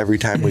say that every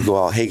time we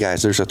go out, hey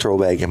guys, there's a throw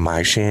bag in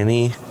my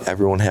shanty.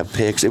 Everyone have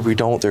picks. If we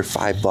don't, they're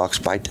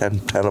 $5. Buy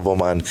 10 of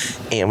them on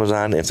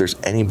Amazon. If there's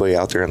anybody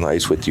out there on the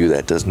ice with you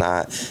that does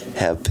not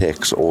have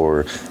picks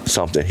or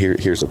something,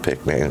 here's a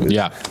pick, man.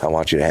 I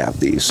want you to have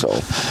these. So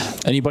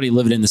anybody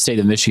living in the state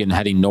of Michigan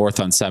heading north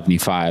on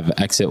 75,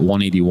 exit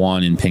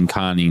 181 in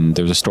Pinconning,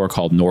 there's a store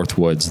called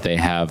Northwoods. They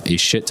have a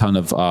shit ton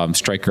of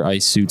Striker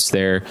ice suits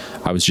there.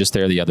 I was just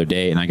there the other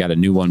day, and I got a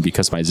new one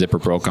because my zipper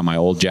broke on my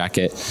old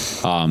jacket.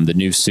 The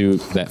new suit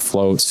that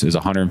floats is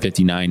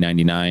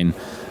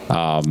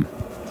 $159.99.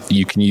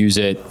 You can use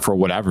it for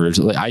whatever.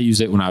 I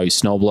use it when I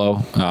snow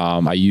blow.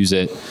 I use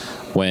it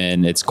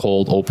when it's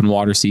cold open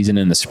water season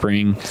in the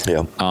spring.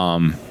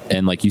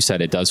 And like you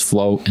said, it does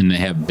float, and they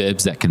have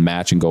bibs that can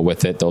match and go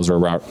with it. Those are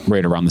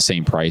right around the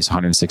same price,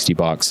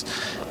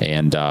 $160.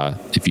 And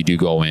if you do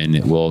go in,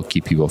 it will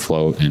keep you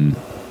afloat and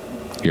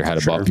your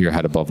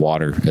head above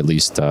water, at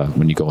least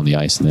when you go on the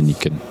ice, and then you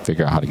can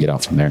figure out how to get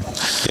out from there.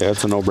 Yeah,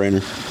 it's a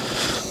no-brainer.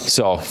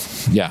 So,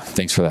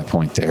 thanks for that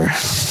point there.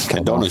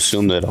 And don't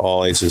assume that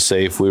all ice is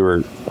safe. We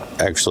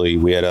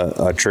had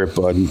a trip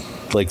on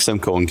Lake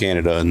Simcoe in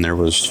Canada, and there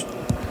was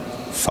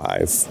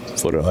 5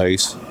 foot of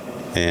ice.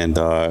 And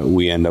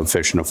we ended up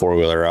fishing a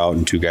 4-wheeler out,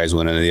 and 2 guys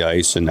went into the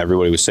ice, and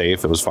everybody was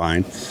safe. It was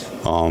fine.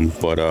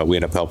 But we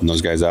ended up helping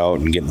those guys out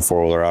and getting the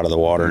 4-wheeler out of the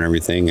water and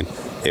everything. And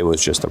it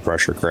was just a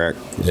pressure crack,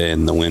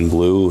 and the wind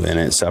blew and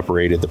it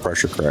separated the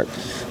pressure crack.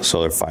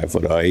 So they're 5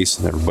 foot of ice,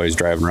 and everybody's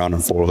driving around on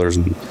 4-wheelers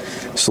and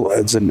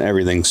sleds, and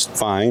everything's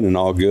fine and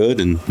all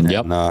good. And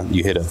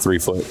you hit a 3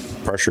 foot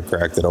pressure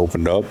crack that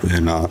opened up,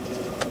 and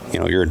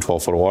you're in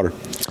 12 foot of water.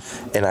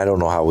 And I don't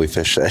know how we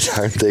fished that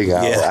darn thing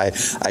out. Yeah.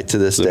 I to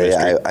this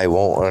day, I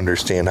won't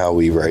understand how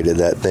we righted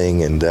that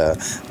thing and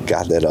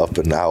got that up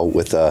and out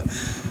with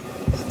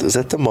is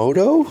that the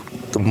Moto?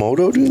 The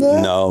Moto do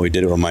that? No, we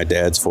did it with my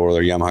dad's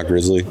 4-wheeler Yamaha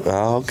Grizzly.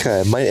 Oh,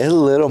 okay. It had a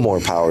little more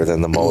power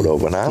than the Moto,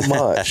 but not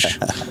much.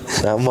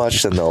 Not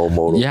much than the old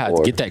Moto. Yeah,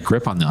 to get that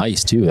grip on the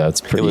ice, too. That's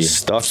pretty... It was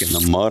stuck in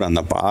the mud on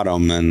the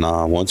bottom, and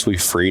once we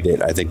freed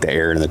it, I think the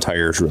air in the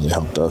tires really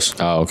helped us.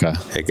 Oh, okay.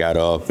 It got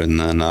up, and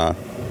then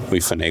we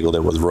finagled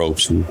it with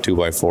ropes and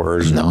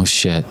 2x4s. No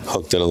shit.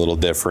 Hooked it a little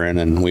different,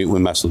 and we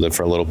messed with it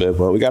for a little bit,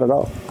 but we got it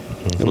out.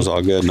 It was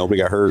all good. Nobody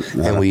got hurt.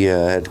 And we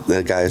had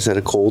the guys had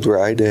a cold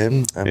ride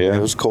in. I mean, it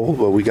was cold,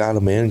 but we got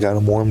them in, got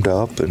them warmed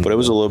up. But it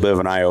was a little bit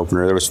of an eye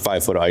opener. There was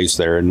 5 foot of ice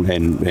there,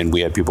 and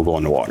we had people go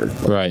in the water,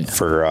 right,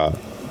 for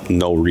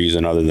no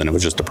reason other than it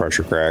was just a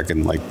pressure crack,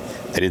 and they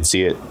didn't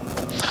see it.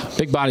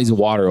 Big bodies of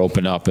water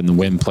open up, and the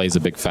wind plays a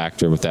big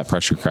factor with that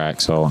pressure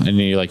crack. So, and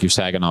your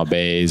Saginaw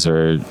Bays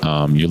or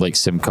your Lake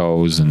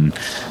Simcoes, and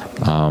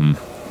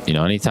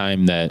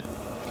anytime that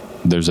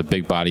there's a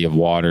big body of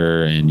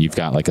water and you've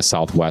got a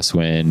southwest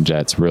wind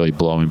that's really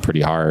blowing pretty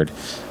hard,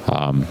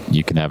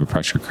 you can have a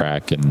pressure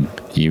crack and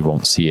you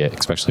won't see it,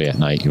 especially at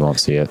night. You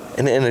won't see it.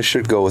 And it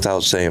should go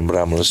without saying, but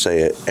I'm going to say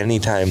it.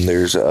 Anytime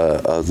there's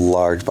a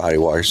large body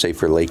of water, say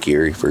for Lake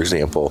Erie, for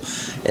example,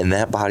 and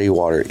that body of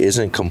water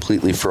isn't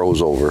completely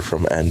froze over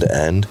from end to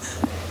end,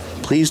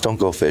 please don't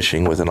go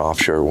fishing with an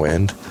offshore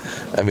wind.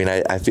 I mean,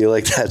 I feel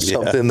like that's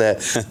something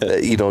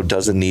that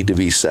doesn't need to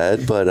be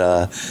said, but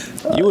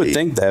you would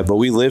think that, but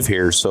we live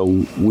here, so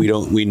we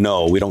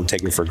don't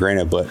take it for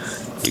granted. But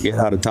you get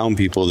out of town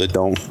people that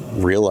don't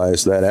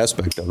realize that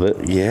aspect of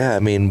it. Yeah, I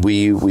mean,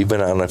 we've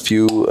been on a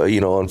few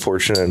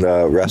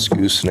unfortunate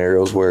rescue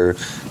scenarios where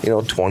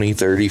 20,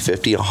 30,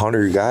 50,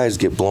 100 guys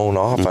get blown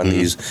off on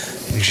these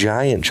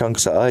giant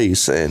chunks of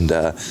ice, and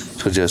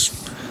so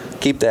just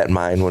keep that in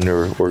mind when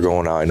we're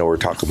going out. I know we're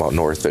talking about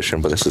north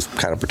fishing, but this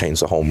kind of pertains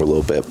to home a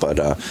little bit. But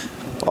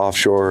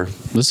offshore,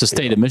 this is the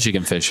state of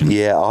Michigan fishing.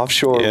 Yeah,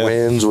 offshore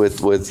winds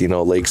with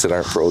lakes that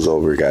aren't froze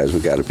over, guys.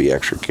 We got to be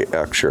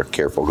extra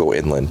careful. Go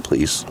inland,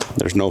 please.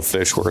 There's no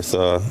fish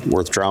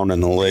worth drowning in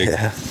the lake.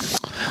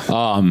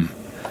 Yeah.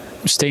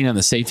 Staying on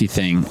the safety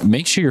thing,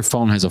 make sure your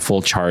phone has a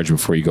full charge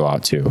before you go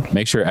out too.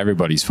 Make sure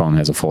everybody's phone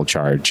has a full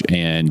charge,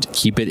 and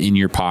keep it in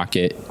your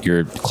pocket.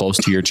 You're close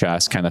to your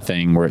chest kind of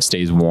thing where it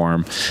stays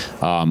warm.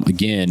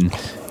 Again,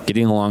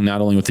 getting along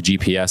not only with the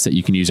GPS that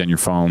you can use on your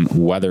phone,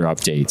 weather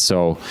updates.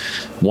 So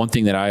one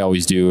thing that I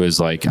always do is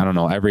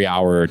every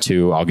hour or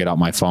two, I'll get out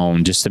my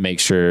phone just to make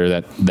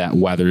sure that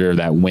weather or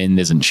that wind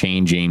isn't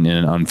changing in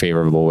an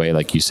unfavorable way.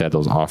 Like you said,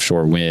 those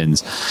offshore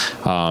winds.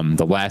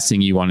 The last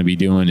thing you want to be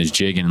doing is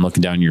jigging and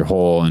looking down your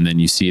hole, and then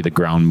you see the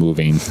ground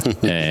moving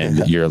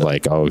and you're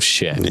like, oh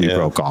shit, we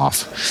broke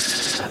off.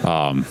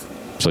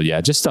 So yeah,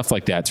 just stuff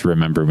like that to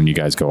remember when you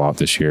guys go out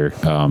this year.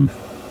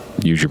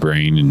 Use your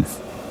brain, and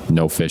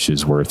no fish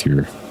is worth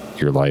your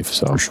life.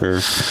 So for sure.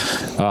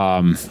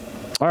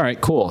 All right,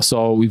 cool.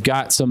 So we've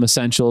got some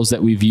essentials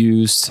that we've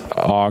used: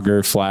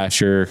 auger,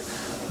 flasher.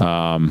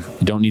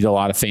 You don't need a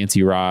lot of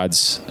fancy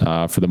rods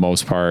for the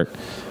most part.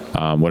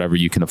 Whatever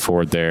you can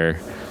afford there.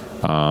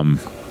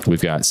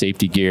 We've got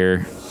safety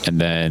gear, and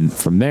then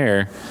from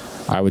there,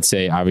 I would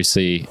say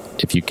obviously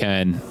if you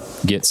can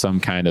get some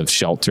kind of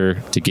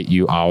shelter to get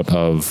you out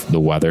of the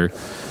weather.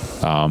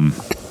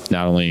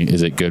 Not only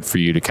is it good for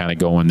you to kind of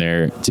go in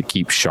there to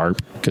keep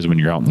sharp, because when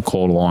you're out in the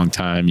cold a long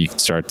time, you can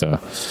start to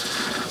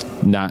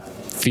not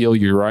feel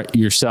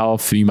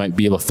yourself. You might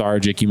be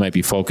lethargic. You might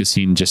be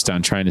focusing just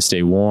on trying to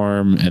stay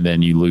warm, and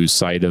then you lose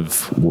sight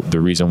of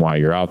the reason why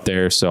you're out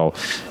there. So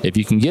if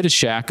you can get a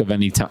shack of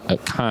any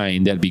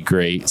kind, that'd be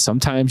great.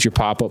 Sometimes your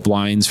pop-up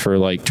blinds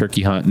for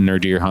turkey hunting or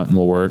deer hunting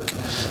will work.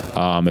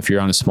 If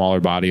you're on a smaller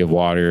body of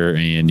water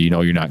and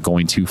you're not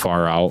going too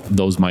far out,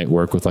 those might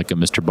work with a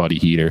Mr. Buddy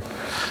heater.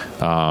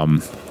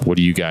 What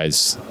do you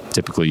guys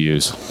typically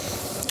use?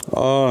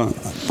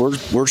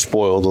 We're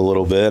spoiled a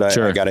little bit.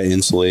 Sure. I got an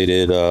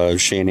insulated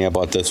Shanny. I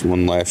bought this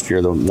one last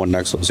year, the one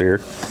next to us here.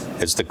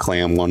 It's the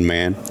Clam One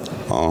Man.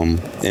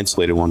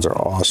 Insulated ones are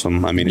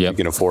awesome. I mean, if you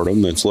can afford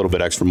them, it's a little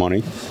bit extra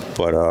money,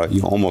 but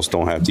you almost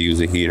don't have to use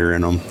a heater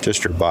in them.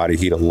 Just your body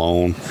heat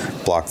alone,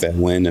 block that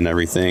wind and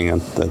everything,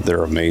 and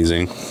they're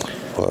amazing.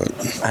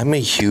 But I'm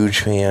a huge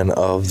fan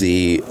of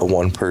the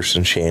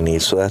one-person Shanny,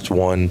 so that's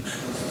one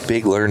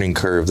big learning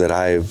curve that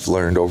I've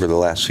learned over the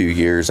last few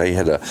years. I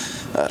had a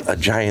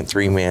giant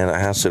 3-man.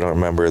 I honestly don't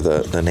remember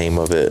the name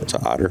of it. It's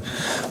an Otter.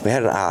 We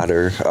had an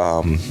Otter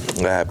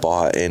that I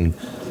bought, and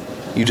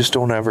you just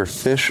don't ever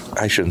fish.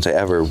 I shouldn't say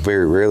ever.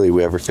 Very rarely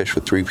we ever fish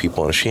with 3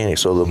 people in a shanty.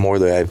 So the more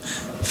that I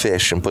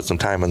fish and put some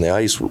time on the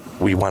ice,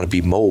 we want to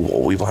be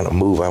mobile. We want to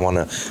move. I want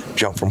to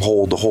jump from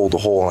hole to hole to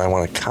hole, and I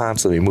want to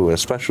constantly move. And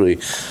especially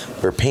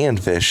for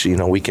panfish,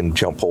 we can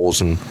jump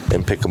holes and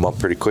pick them up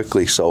pretty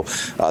quickly. So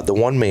the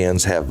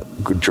one-mans have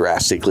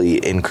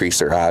drastically increased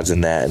their odds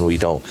in that, and we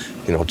don't,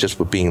 just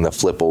with being the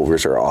flip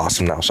overs are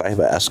awesome now. So I have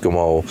an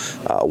Eskimo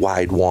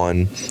wide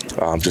one.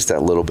 Just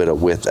that little bit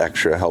of width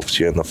extra helps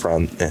you in the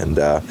front, and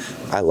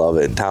I love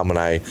it. And Tom and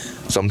I,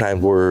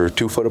 sometimes we're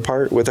 2 foot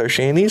apart with our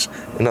shanties,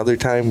 another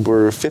time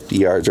we're 50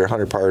 yards or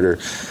 100 apart or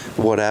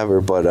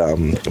whatever, but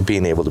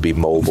being able to be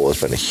mobile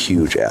has been a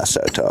huge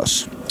asset to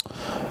us.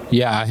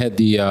 Yeah, I had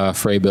the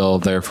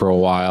Freybill there for a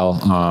while.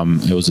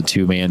 It was a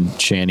 2-man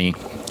shanty,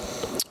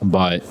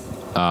 but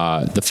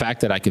the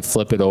fact that I could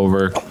flip it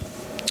over,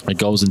 it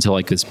goes into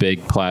like this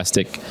big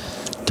plastic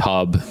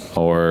tub,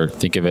 or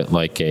think of it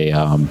like a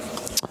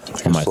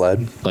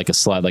sled,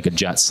 like a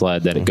jet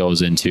sled that it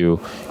goes into. You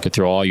could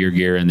throw all your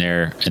gear in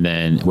there, and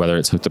then whether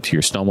it's hooked up to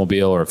your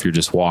snowmobile or if you're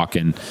just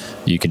walking,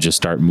 you can just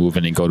start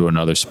moving and go to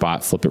another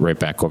spot, flip it right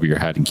back over your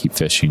head, and keep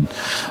fishing.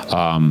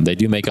 They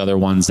do make other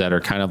ones that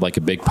are kind of like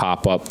a big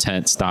pop-up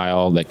tent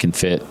style that can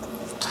fit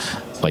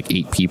like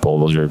 8 people.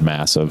 Those are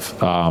massive.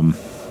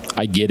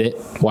 I get it,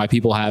 why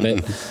people have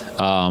it.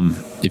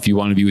 If you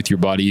want to be with your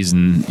buddies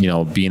and,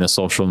 be in a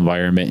social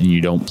environment and you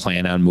don't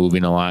plan on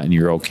moving a lot and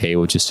you're okay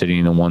with just sitting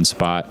in one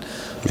spot.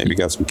 Maybe you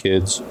got some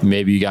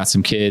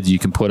kids. You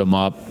can put them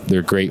up.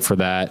 They're great for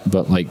that.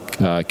 But like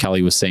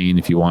Kelly was saying,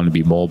 if you want to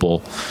be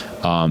mobile,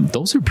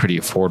 those are pretty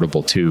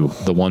affordable too.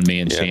 The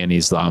one-man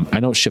shanties. I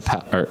know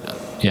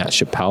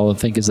Chappelle, I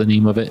think is the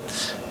name of it,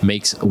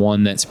 makes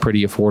one that's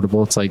pretty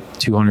affordable. It's like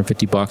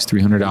 $250,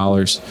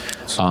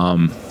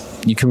 $300.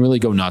 You can really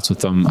go nuts with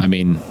them. I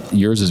mean,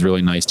 yours is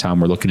really nice, Tom.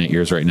 We're looking at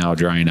yours right now,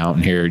 drying out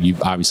in here.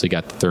 You've obviously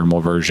got the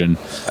thermal version.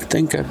 I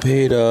think I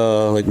paid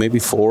like maybe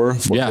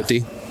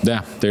 $450.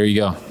 Yeah, there you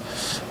go.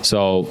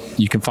 So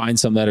you can find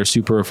some that are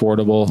super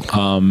affordable.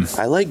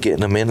 I like getting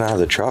them in and out of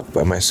the truck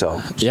by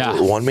myself. So yeah.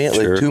 One man,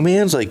 sure. Like 2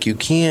 mans, like you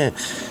can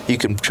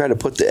try to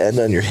put the end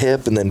on your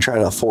hip and then try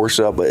to force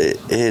it up, but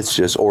it's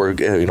just, or,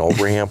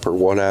 ramp or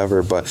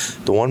whatever. But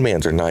the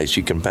 1-mans are nice.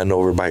 You can bend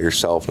over by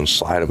yourself and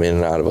slide them in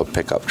and out of a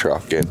pickup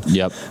truck. And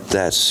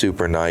that's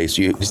super nice.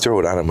 You throw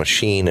it on a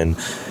machine, and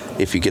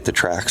if you get the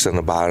tracks on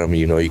the bottom,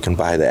 you can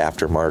buy the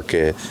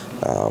aftermarket.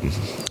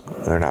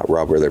 They're not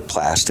rubber, they're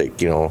plastic,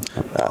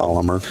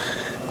 polymer.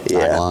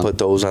 Yeah, nylon. Put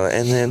those on,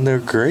 and then they're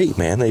great,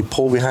 man. They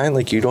pull behind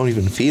like you don't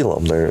even feel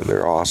them.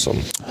 They're awesome.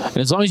 And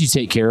as long as you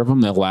take care of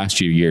them, they'll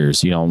last you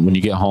years. When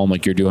you get home,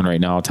 like you're doing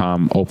right now,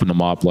 Tom, open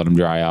them up, let them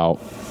dry out,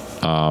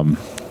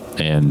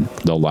 and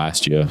they'll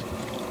last you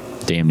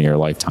damn near a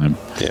lifetime.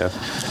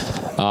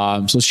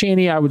 Yeah. So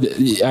shanty,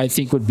 I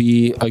think would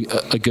be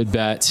a good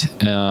bet.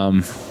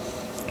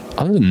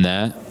 Other than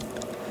that,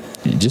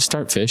 just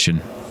start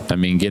fishing. I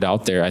mean, get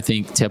out there. I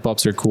think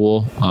tip-ups are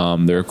cool.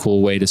 They're a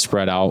cool way to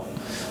spread out.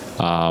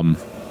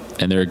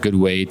 And they're a good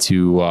way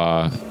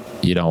to,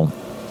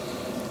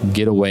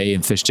 get away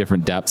and fish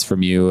different depths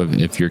from you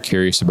if you're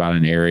curious about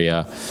an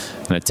area.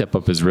 And a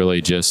tip-up is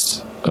really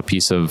just a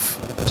piece of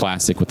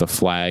plastic with a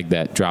flag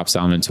that drops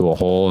down into a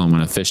hole, and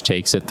when a fish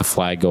takes it, the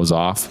flag goes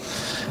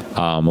off.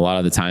 A lot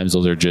of the times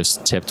those are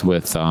just tipped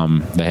with,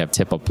 they have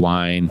tip-up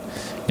line,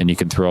 and you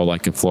can throw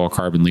like a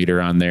fluorocarbon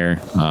leader on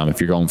there.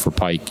 If you're going for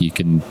pike, you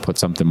can put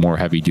something more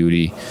heavy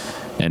duty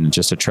and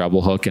just a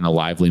treble hook and a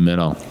lively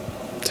minnow.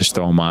 Just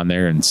throw them on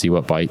there and see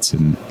what bites,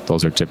 and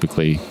those are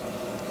typically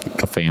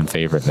a fan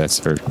favorite. That's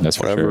for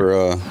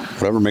sure.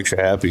 Whatever makes you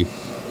happy.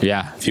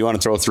 Yeah. If you want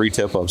to throw 3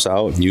 tip-ups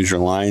out and use your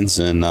lines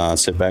and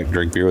sit back and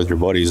drink beer with your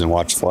buddies and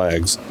watch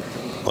flags,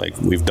 like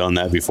we've done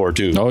that before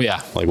too. Oh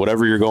yeah. Like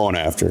whatever you're going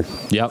after.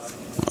 Yep.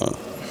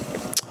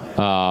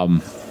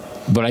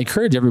 But I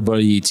encourage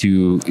everybody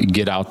to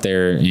get out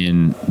there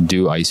and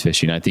do ice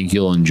fishing. I think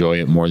you'll enjoy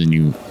it more than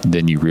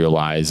you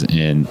realize,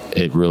 and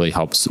it really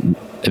helps.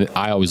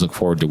 I always look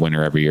forward to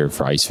winter every year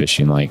for ice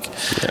fishing.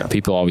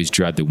 People always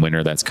dread the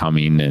winter that's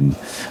coming, and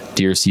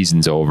deer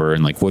season's over,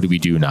 and like, what do we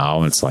do now?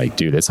 And it's like,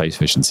 dude, it's ice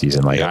fishing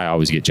season. I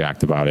always get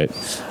jacked about it.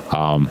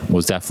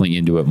 Was definitely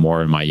into it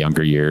more in my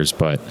younger years,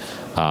 but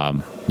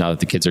now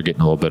that the kids are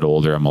getting a little bit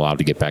older, I'm allowed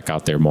to get back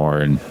out there more,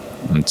 and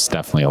it's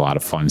definitely a lot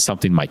of fun.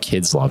 Something my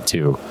kids love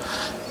too.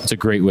 It's a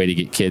great way to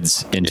get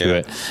kids into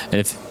it.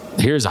 And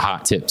here's a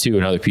hot tip too,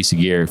 another piece of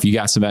gear. If you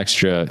got some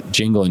extra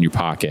jingle in your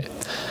pocket,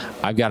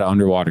 I've got an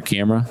underwater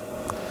camera.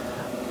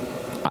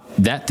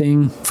 That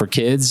thing for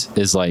kids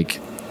is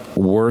like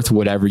worth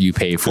whatever you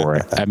pay for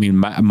it. I mean,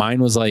 mine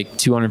was like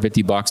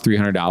 $250,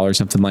 $300,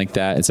 something like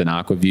that. It's an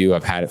AquaView.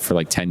 I've had it for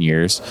like 10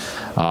 years.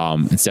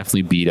 It's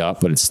definitely beat up,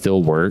 but it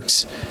still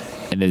works.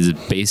 And it is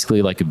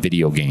basically like a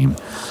video game.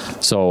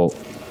 So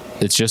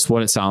it's just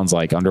what it sounds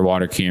like.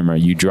 Underwater camera.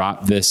 You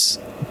drop this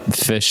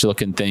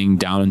fish-looking thing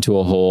down into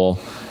a hole.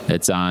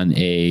 It's on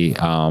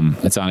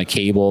a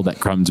cable that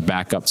comes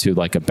back up to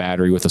like a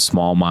battery with a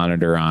small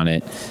monitor on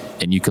it,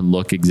 and you can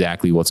look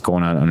exactly what's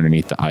going on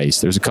underneath the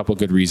ice. There's a couple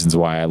good reasons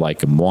why I like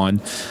them.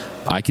 One,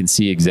 I can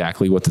see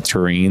exactly what the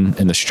terrain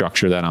and the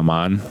structure that I'm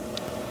on.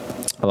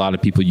 A lot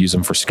of people use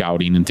them for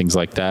scouting and things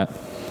like that.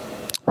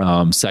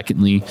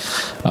 Secondly,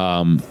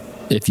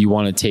 if you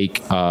want to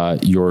take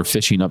your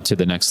fishing up to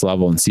the next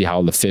level and see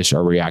how the fish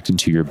are reacting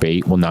to your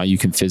bait, well, now you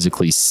can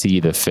physically see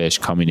the fish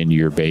coming into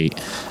your bait,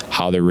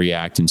 how they're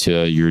reacting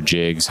to your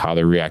jigs, how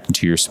they're reacting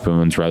to your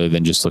spoons, rather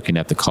than just looking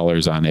at the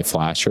colors on a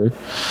flasher.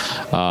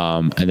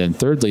 And then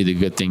thirdly, the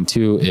good thing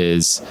too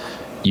is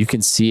you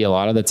can see a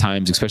lot of the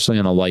times, especially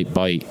on a light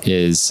bite,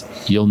 is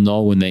you'll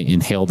know when they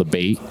inhale the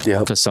bait,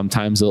 because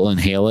sometimes they'll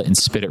inhale it and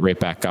spit it right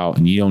back out,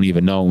 and you don't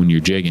even know when you're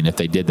jigging if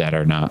they did that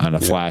or not on a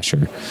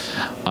flasher.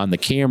 On the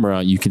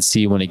camera, you can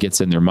see when it gets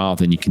in their mouth,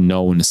 and you can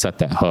know when to set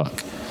that hook,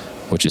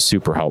 which is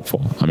super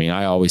helpful. I mean,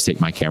 I always take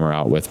my camera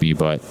out with me,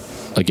 but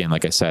again,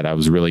 like I said, I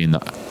was really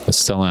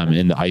still am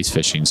in the ice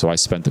fishing, so I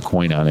spent the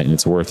coin on it, and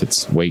it's worth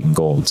its weight in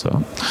gold.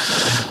 So,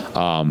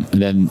 and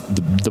then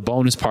the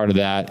bonus part of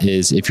that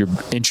is if you're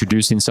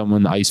introducing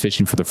someone to ice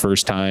fishing for the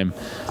first time,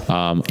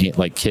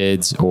 like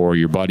kids or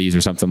your buddies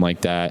or something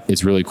like that,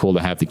 it's really cool to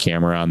have the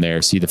camera on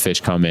there, see the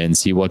fish come in,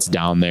 see what's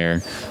down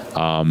there.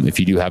 If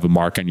you do have a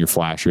mark on your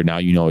flasher, now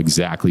you know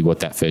exactly what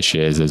that fish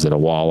is. Is it a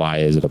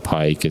walleye? Is it a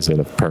pike? Is it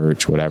a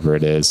perch? Whatever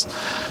it is.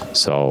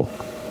 So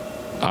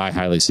I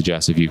highly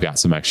suggest, if you've got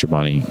some extra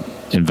money,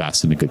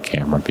 invest in a good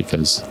camera,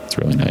 because it's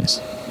really nice.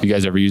 You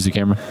guys ever use the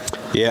camera?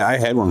 Yeah, I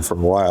had one for a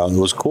while. It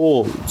was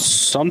cool.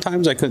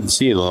 Sometimes I couldn't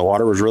see it. The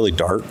water was really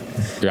dark.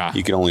 Yeah.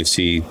 You could only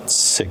see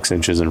 6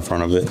 inches in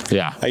front of it.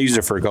 Yeah. I used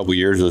it for a couple of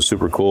years. It was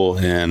super cool,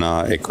 and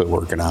it quit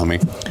working on me.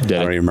 I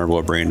don't even remember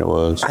what brand it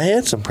was. I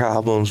had some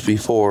problems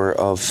before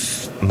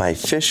of my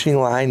fishing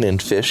line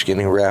and fish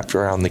getting wrapped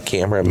around the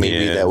camera.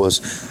 Maybe that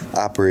was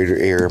operator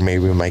error.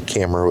 Maybe my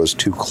camera was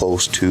too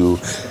close to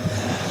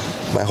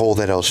my hole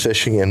that I was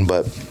fishing in,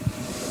 but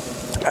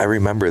I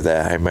remember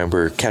that. I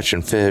remember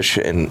catching fish,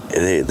 and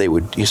they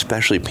would,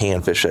 especially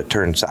panfish that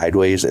turn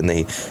sideways, and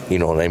they, you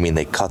know what I mean,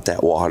 they cut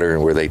that water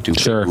and where they do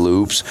big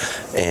loops,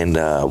 and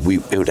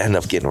it would end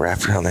up getting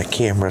wrapped around that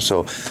camera.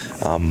 So,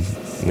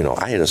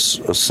 I had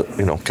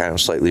a kind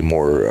of slightly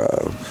more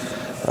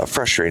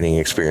frustrating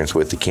experience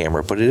with the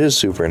camera, but it is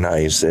super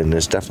nice, and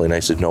it's definitely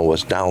nice to know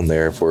what's down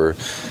there if we're,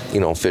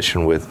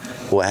 fishing with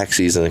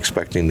waxies and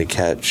expecting to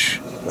catch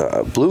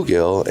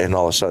bluegill, and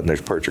all of a sudden there's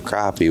perch or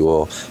crappie.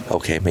 Well,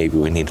 okay, maybe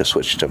we need to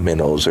switch to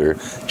minnows or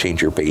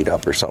change your bait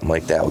up or something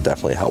like that. Will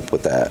definitely help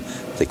with that,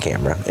 the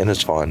camera, and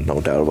it's fun, no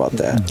doubt about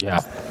that.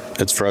 Yeah.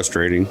 It's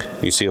frustrating.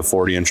 You see a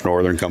 40-inch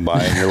northern come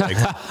by, and you're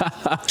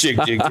like, jig,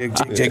 jig, jig,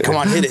 jig, jig, come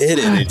on, hit it,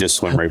 and they just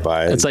swim right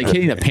by it. It's like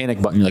hitting a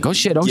panic button. You're like, oh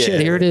shit,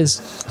 here it is.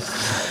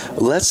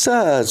 Let's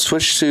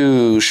switch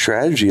to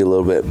strategy a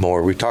little bit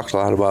more. We talked a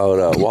lot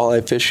about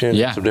walleye fishing,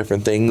 some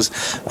different things.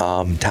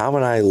 Tom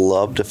and I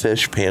love to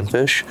fish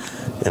panfish,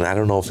 and I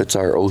don't know if it's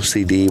our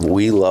OCD, but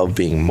we love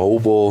being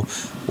mobile.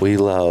 We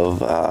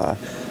love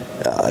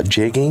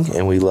jigging,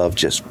 and we love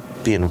just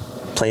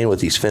playing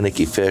with these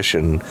finicky fish,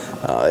 and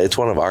it's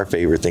one of our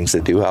favorite things to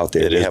do out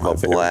there. They have a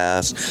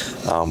blast.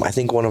 I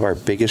think one of our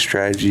biggest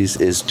strategies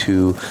is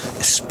to,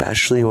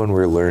 especially when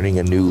we're learning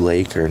a new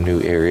lake or a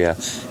new area,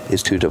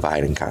 is to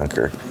divide and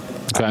conquer.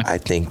 Okay. I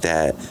think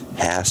that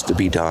has to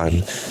be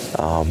done,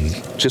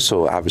 just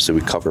so obviously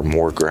we cover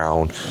more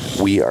ground.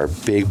 We are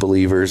big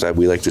believers.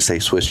 We like to say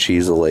Swiss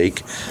cheese a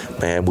lake.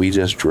 Man, we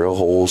just drill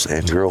holes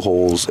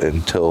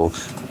until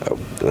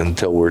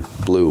we're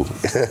blue.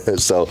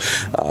 So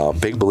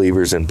big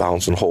believers in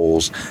bouncing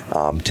holes.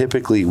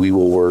 Typically, we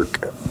will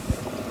work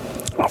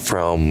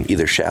from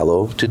either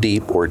shallow to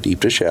deep or deep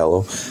to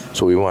shallow.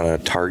 So we want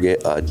to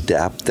target a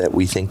depth that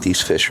we think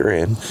these fish are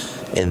in,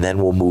 and then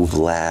we'll move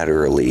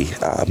laterally,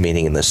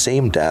 meaning in the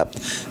same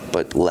depth,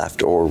 but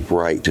left or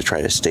right, to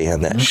try to stay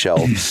on that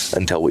shelf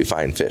until we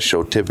find fish.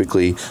 So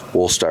typically,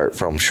 we'll start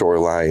from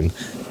shoreline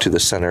to the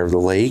center of the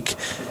lake,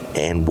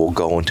 and we'll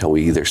go until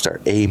we either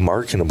start A,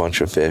 marking a bunch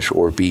of fish,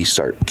 or B,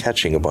 start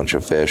catching a bunch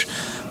of fish.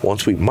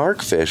 Once we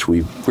mark fish,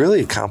 we've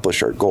really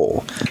accomplished our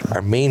goal.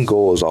 Our main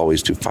goal is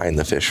always to find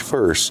the fish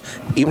first.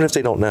 Even if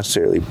they don't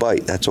necessarily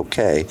bite, that's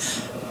okay.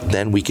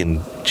 Then we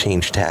can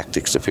change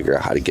tactics to figure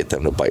out how to get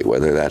them to bite,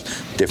 whether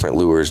that's different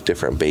lures,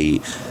 different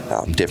bait,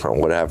 different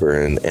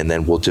whatever, and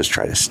then we'll just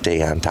try to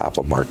stay on top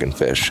of marking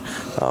fish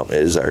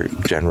is our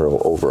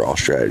general overall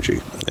strategy.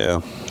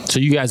 Yeah. So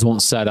you guys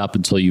won't set up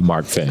until you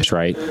mark fish,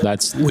 right?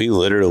 We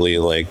literally,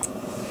 like,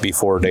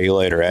 before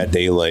daylight or at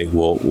daylight,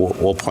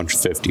 we'll punch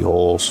 50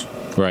 holes.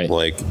 Right.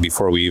 Like,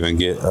 before we even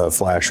get a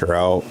flasher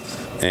out,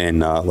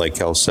 and like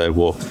Kel said,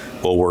 we'll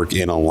work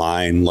in a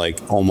line, like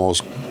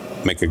almost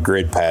make a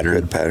grid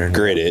pattern,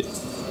 grid it.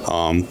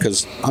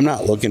 Because I'm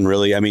not looking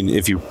really, I mean,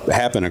 if you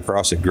happen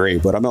across it,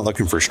 great, but I'm not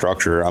looking for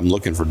structure. I'm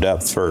looking for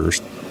depth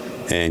first.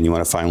 and you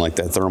want to find like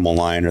that thermal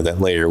line or that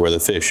layer where the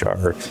fish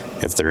are,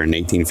 if they're in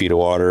 18 feet of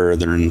water or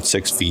they're in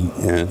 6 feet,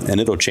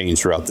 and it'll change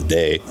throughout the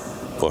day.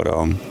 But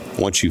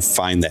once you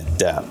find that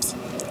depth,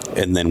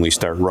 and then we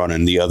start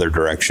running the other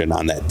direction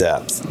on that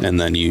depth, and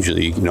then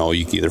usually, you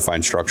can either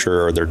find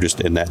structure or they're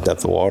just in that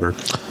depth of water.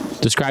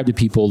 Describe to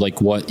people like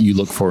what you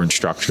look for in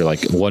structure.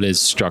 Like, what is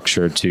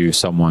structure to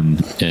someone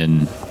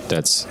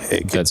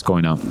that's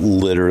going out?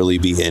 Literally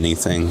be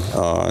anything.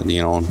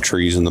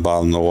 Trees in the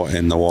bottom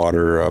in the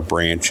water,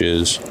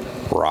 branches,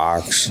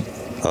 rocks.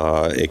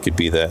 It could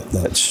be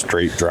that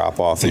straight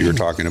drop off that you were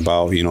talking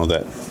about.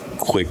 That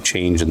quick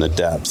change in the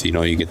depth.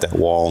 You get that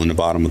wall in the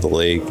bottom of the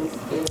lake.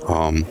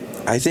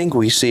 I think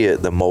we see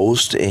it the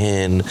most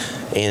and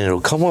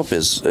it'll come up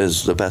as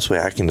the best way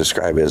I can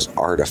describe it as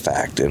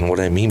artifact. And what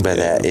I mean by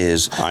that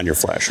is on your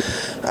flasher.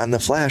 On the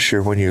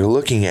flasher, when you're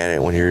looking at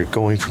it, when you're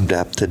going from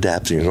depth to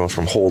depth and you're going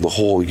from hole to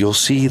hole, you'll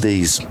see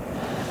these.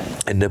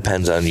 It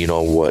depends on,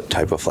 what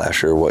type of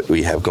flasher, what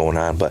we have going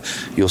on, but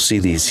you'll see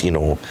these,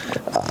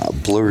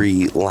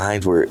 blurry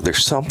lines where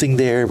there's something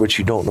there, but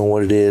you don't know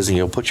what it is, and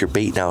you'll put your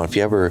bait down. If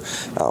you ever,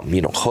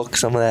 hook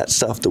some of that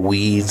stuff, the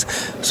weeds,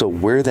 so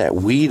where that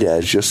weed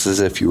edge, just as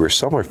if you were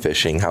summer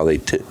fishing, how they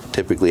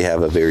typically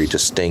have a very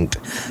distinct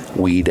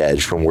weed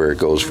edge from where it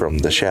goes from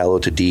the shallow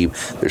to deep,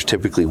 there's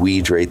typically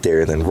weeds right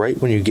there, and then right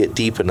when you get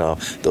deep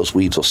enough, those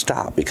weeds will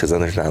stop because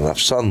then there's not enough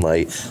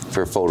sunlight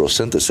for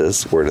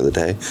photosynthesis, word of the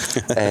day,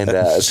 and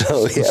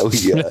so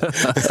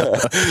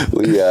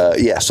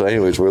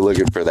anyways, we're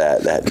looking for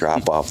that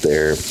drop off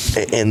there,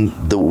 and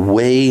the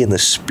way and the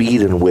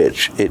speed in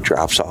which it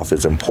drops off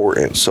is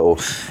important. So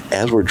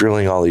as we're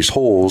drilling all these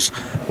holes,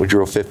 we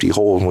drill 50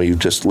 holes and we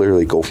just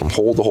literally go from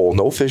hole to hole,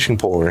 no fishing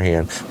pole in our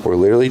hand. We're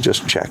literally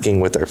just checking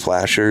with our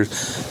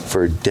flashers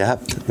for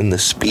depth and the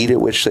speed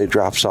at which they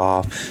drops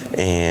off,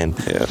 and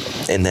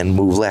then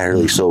move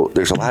laterally. So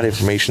there's a lot of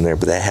information there,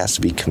 but that has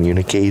to be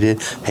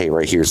communicated. Hey,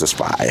 right here's the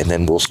spot, and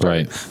then we'll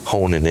start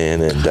honing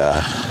in. And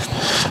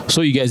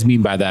so what you guys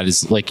mean by that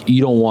is like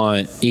you don't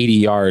want 80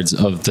 yards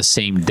of the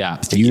same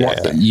depth.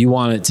 You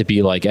want it to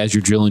be like as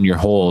you're drilling your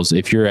holes,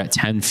 if you're at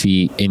 10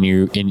 feet and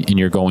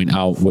you're going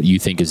out what you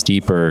think is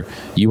deeper,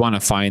 you want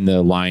to find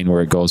the line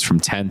where it goes from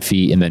 10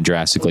 feet and then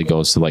drastically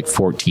goes to like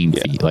 14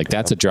 feet. Like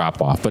that's a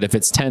drop off. But if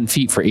it's 10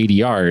 feet for 80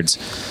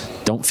 yards,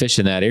 don't fish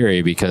in that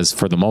area, because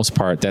for the most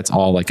part, that's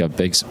all like a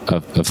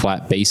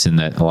flat basin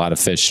that a lot of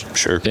fish,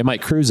 they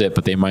might cruise it,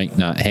 but they might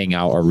not hang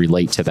out or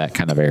relate to that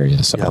kind of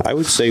area. So I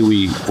would say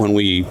when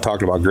we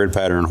talked about grid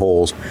pattern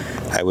holes,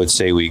 I would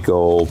say we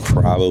go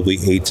probably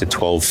 8 to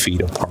 12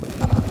 feet apart.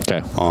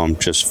 Okay.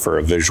 Just for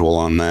a visual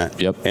on that.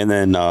 Yep. And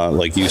then,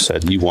 like you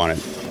said, you want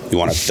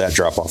that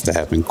drop off to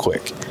happen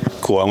quick.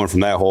 Cool. I went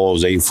from that hole, it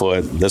was 8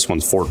 foot. This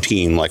one's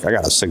 14. Like I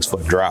got a 6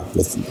 foot drop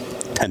with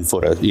 10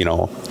 foot of,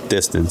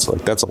 distance.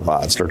 Like that's a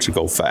lot. It starts to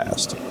go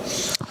fast.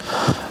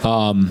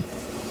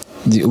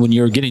 When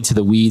you're getting to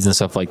the weeds and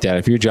stuff like that,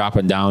 if you're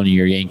dropping down and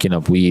you're yanking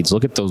up weeds,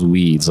 look at those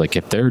weeds. Like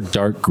if they're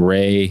dark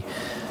gray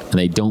and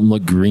they don't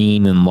look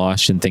green and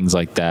lush and things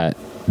like that,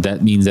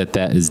 that means that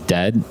is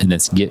dead and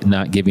it's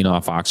not giving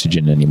off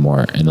oxygen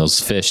anymore, and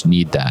those fish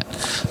need that.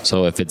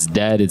 So if it's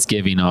dead, it's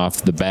giving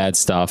off the bad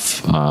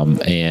stuff,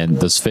 and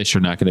those fish are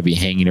not going to be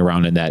hanging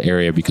around in that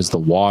area because the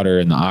water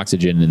and the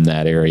oxygen in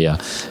that area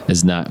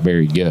is not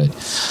very good.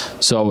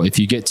 So if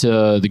you get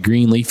to the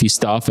green leafy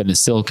stuff and it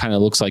still kind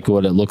of looks like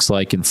what it looks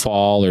like in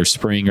fall or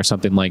spring or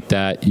something like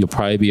that, you'll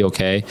probably be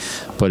okay.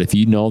 But if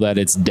you know that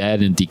it's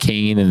dead and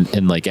decaying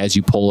and like as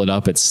you pull it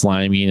up, it's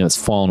slimy and it's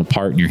falling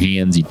apart in your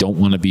hands, you don't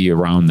want to be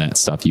around that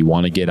stuff. You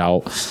want to get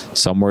out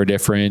somewhere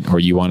different, or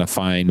you want to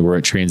find where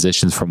it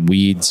transitions from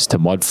weeds to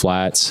mud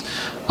flats.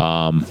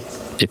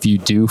 If you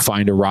do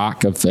find a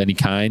rock of any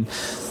kind,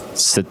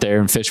 sit there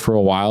and fish for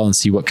a while and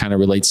see what kind of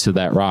relates to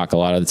that rock. A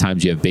lot of the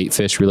times you have bait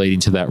fish relating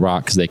to that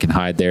rock because they can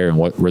hide there, and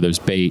where there's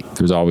bait,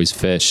 there's always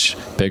fish,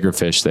 bigger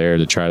fish there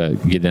to try to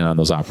get in on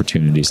those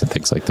opportunities and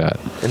things like that.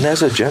 And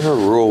as a general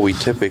rule, we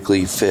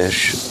typically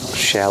fish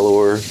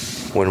shallower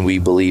when we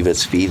believe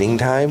it's feeding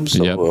time.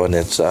 So when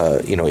it's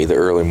either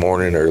early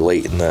morning or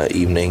late in the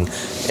evening,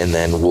 and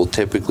then we'll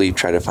typically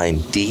try to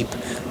find deep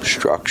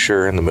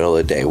structure in the middle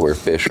of the day where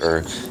fish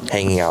are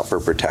hanging out for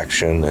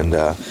protection, and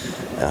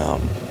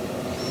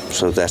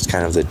so that's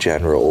kind of the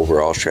general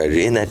overall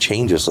strategy. And that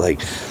changes.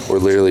 Like we're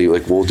literally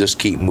like we'll just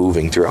keep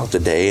moving throughout the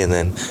day, and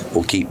then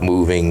we'll keep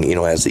moving.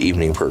 As the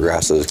evening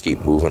progresses,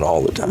 keep moving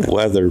all the time.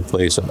 Weather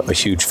plays a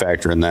huge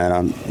factor in that.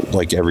 On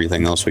like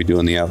everything else we do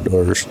in the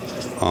outdoors,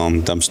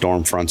 them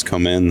storm fronts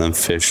come in, the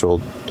fish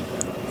will,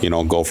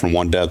 go from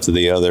one depth to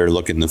the other,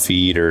 looking to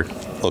feed or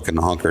looking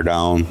to hunker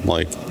down.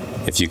 Like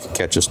if you could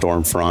catch a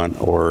storm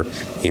front or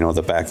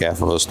the back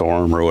half of a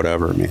storm or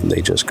whatever, man,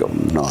 they just go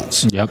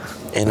nuts. Yep.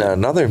 And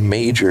another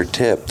major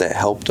tip that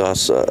helped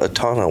us a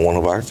ton on one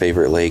of our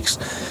favorite lakes,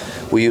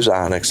 we use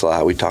Onyx a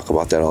lot. We talk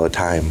about that all the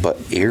time. But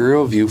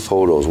aerial view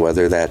photos,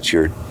 whether that's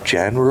your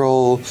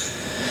general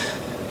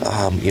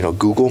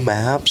Google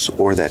Maps,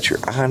 or that's your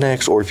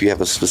Onyx, or if you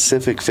have a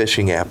specific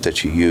fishing app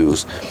that you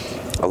use,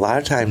 a lot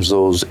of times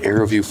those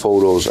aerial view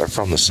photos are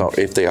from the summer,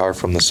 if they are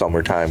from the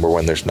summertime or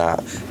when there's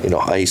not,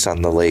 ice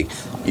on the lake.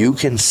 You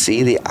can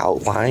see the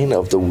outline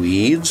of the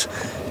weeds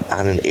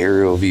on an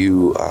aerial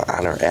view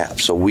on our app.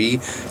 So we,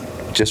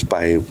 just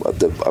by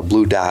a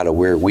blue dot of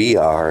where we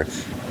are,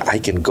 I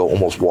can go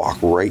almost walk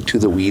right to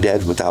the weed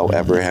edge without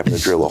ever having to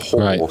drill a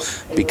hole,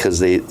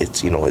 because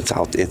it's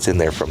in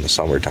there from the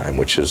summertime,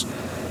 which is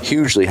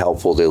hugely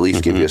helpful to at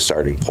least give you a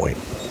starting point.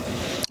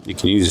 You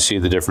can usually see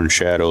the different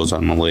shadows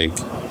on the lake,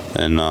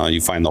 and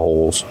you find the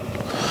holes.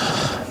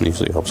 It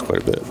usually helps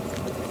quite a bit.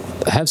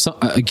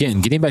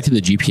 Again, getting back to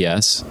the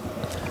GPS,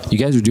 you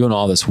guys are doing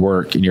all this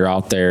work, and you're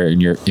out there,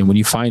 and when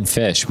you find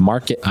fish,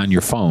 mark it on your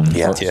phone.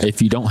 Yeah.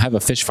 If you don't have a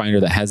fish finder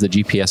that has the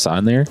GPS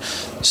on there,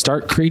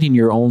 start creating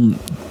your own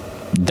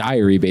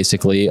diary,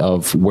 basically,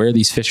 of where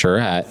these fish are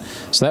at.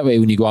 So that way,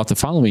 when you go out the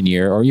following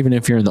year, or even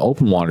if you're in the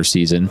open water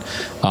season,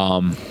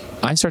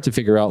 I start to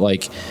figure out,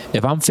 like,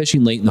 if I'm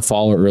fishing late in the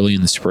fall or early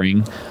in the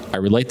spring, I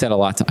relate that a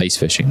lot to ice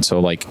fishing. So,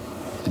 like,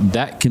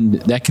 that can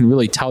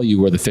really tell you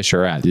where the fish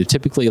are at. They're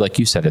typically, like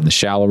you said, in the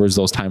shallowers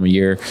those time of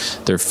year,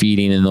 they're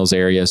feeding in those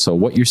areas. So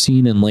what you're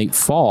seeing in late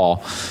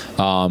fall,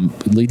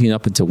 leading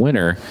up into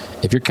winter,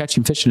 if you're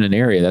catching fish in an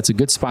area, that's a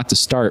good spot to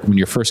start when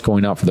you're first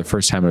going out for the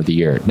first time of the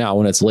year. Now,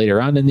 when it's later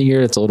on in the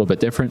year, it's a little bit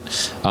different,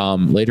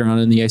 later on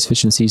in the ice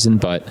fishing season,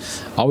 but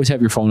always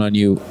have your phone on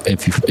you.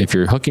 If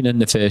you're hooking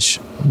into fish,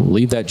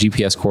 leave that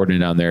GPS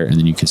coordinate on there, and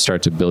then you can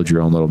start to build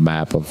your own little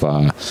map of,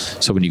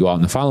 so when you go out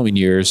in the following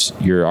years,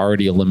 you're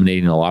already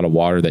eliminating a lot of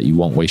water that you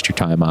won't waste your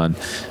time on,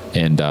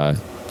 and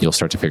you'll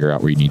start to figure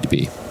out where you need to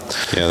be.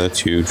 Yeah, that's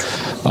huge.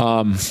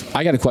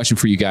 I got a question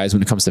for you guys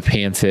when it comes to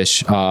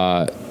panfish,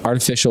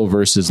 artificial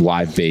versus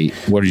live bait.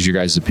 What is your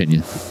guys'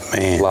 opinion?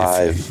 Man,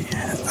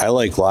 live. I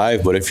like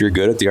live, but if you're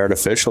good at the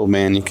artificial,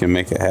 man, you can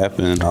make it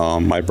happen.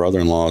 My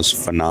brother-in-law is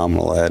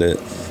phenomenal at it.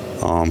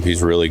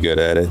 He's really good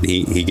at it.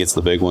 He gets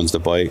the big ones to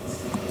bite.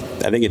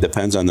 I think it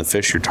depends on the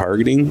fish you're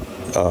targeting,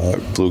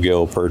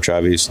 bluegill, perch,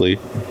 obviously,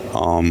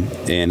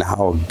 and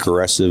how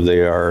aggressive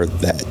they are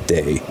that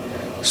day.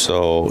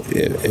 So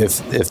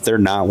if they're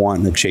not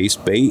wanting to chase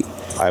bait,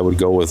 I would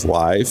go with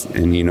live,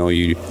 and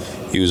you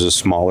use a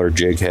smaller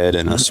jig head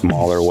and a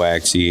smaller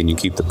waxy, and you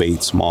keep the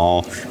bait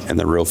small and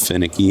they're real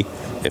finicky.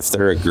 If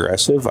they're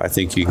aggressive, I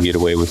think you can get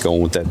away with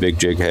going with that big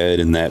jig head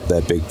and that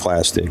big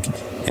plastic,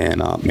 and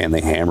man,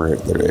 they hammer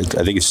it.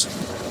 I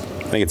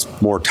think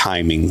it's more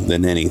timing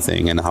than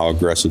anything and how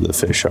aggressive the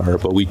fish are,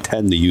 but we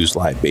tend to use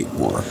live bait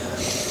more.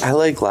 I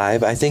like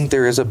live. I think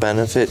there is a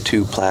benefit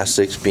to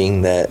plastics,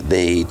 being that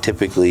they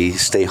typically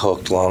stay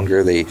hooked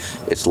longer.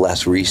 It's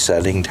less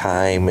resetting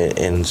time,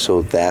 and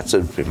so that's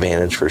an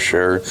advantage for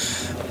sure.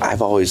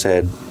 I've always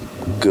had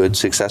good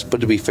success, but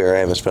to be fair, I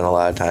haven't spent a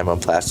lot of time on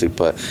plastic,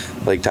 but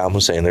like Tom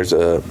was saying, there's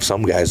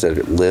some guys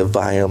that live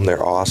by them.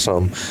 They're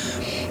awesome.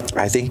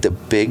 I think the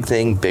big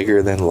thing,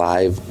 bigger than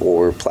live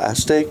or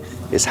plastic,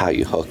 is how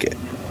you hook it.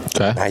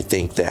 Okay. I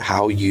think that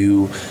how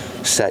you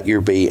set your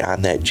bait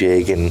on that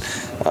jig, and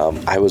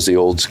I was the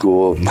old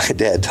school. My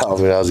dad taught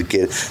me when I was a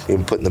kid,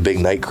 even putting the big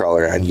night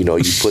crawler on. You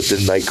put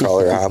the night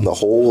crawler on the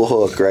whole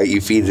hook, right?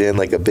 You feed it in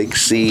like a big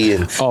C,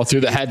 and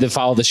through the head to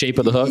follow the shape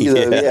of the hook.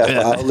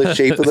 Follow the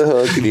shape of the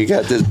hook, and you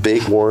got this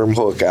big worm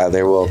hook on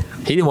there. Well,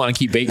 he didn't want to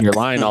keep baiting your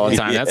line all the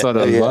time. That's what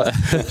it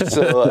was.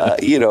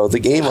 So the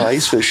game of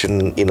ice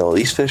fishing,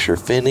 these fish are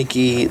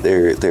finicky.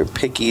 They're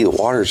picky. The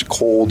water's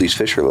cold. These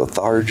fish are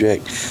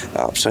lethargic.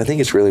 So I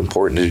think it's really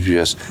important to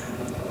just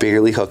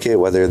barely hook it,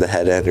 whether the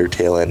head end or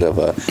tail end of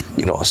a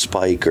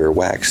spike or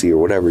waxy or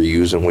whatever you're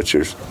using, which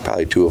is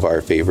probably two of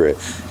our favorite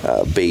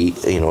bait,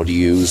 to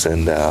use,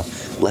 and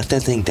let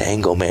that thing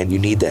dangle, man. You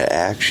need that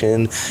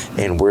action,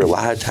 and a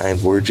lot of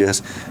times we're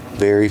just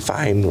very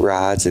fine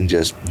rods and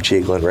just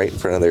jiggling right in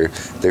front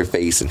of their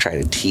face and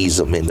trying to tease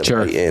them into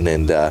biting,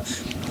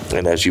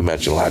 and as you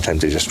mentioned, a lot of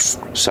times they just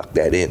suck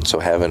that in. So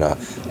having a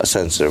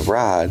sensitive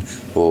rod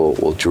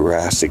will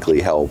drastically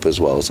help, as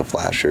well as a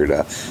flasher,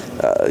 to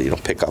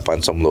pick up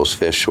on some of those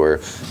fish where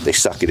they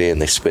suck it in,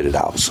 they spit it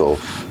out. So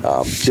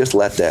just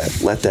let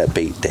that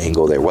bait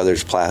dangle there, whether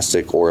it's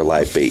plastic or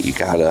live bait. You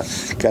gotta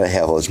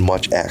have as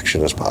much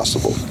action as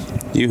possible.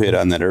 You hit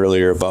on that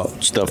earlier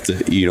about stuff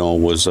that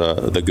was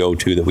the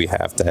go-to that we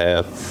have to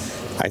have.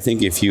 I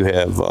think if you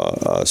have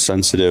a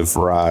sensitive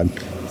rod,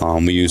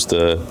 we use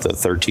the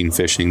 13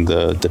 fishing,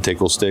 the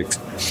tickle sticks.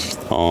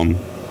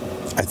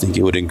 I think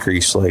it would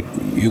increase, like,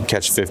 you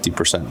catch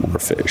 50% more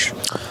fish.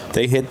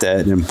 They hit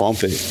that and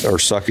bump it or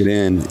suck it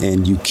in,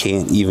 and you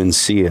can't even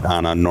see it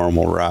on a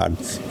normal rod,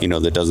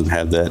 that doesn't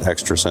have that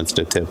extra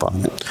sensitive tip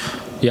on it.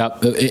 Yeah,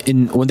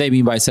 and what they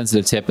mean by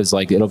sensitive tip is,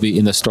 like, it'll be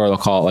in the store, they'll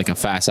call it like a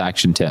fast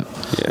action tip.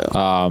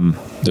 Yeah.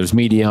 There's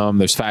medium,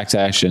 there's fast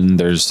action,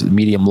 there's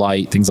medium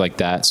light, things like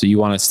that. So you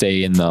want to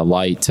stay in the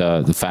light,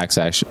 the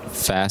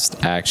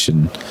fast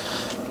action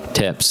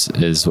tips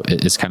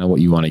is kind of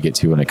what you want to get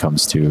to when it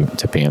comes to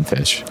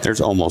panfish.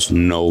 There's almost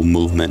no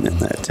movement in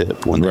that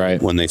tip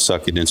when they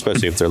suck it in,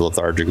 especially if they're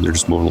lethargic and they're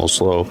just moving a little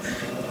slow.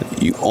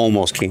 You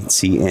almost can't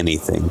see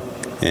anything.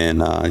 and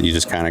you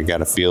just kind of got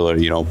to feel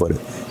it, but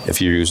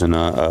if you're using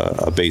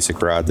a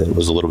basic rod that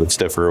was a little bit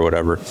stiffer or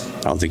whatever,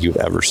 I don't think you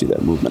would ever see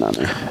that movement on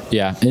there.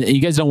 Yeah, and you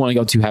guys don't want to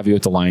go too heavy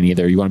with the line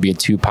either. You want to be a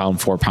 2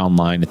 pound, 4 pound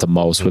line at the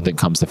most when it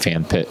comes to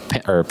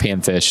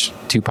panfish.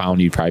 2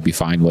 pound you'd probably be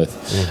fine with.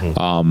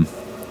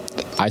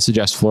 I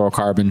suggest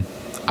fluorocarbon.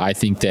 I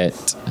think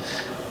that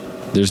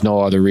there's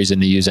no other reason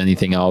to use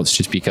anything else,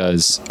 just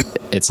because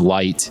it's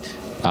light.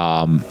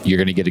 You're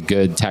going to get a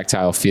good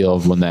tactile feel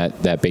when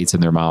that bait's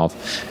in their mouth,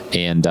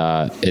 and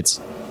it's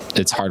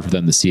hard for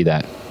them to see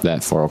that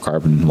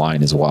fluorocarbon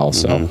line as well.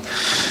 So,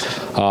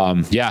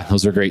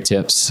 those are great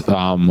tips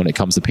when it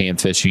comes to pan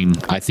fishing.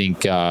 I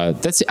think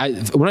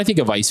when I think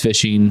of ice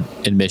fishing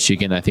in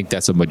Michigan, I think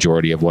that's a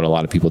majority of what a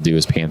lot of people do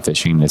is pan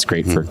fishing. It's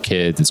great for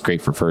kids. It's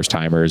great for first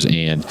timers,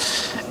 and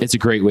it's a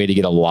great way to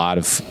get a lot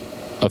of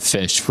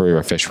fish for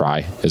your fish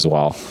fry as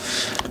well.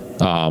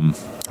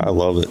 I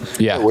love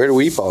it. Yeah. Where do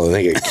we fall?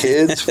 I think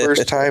kids,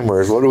 first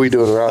timers. What are we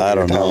doing around here? I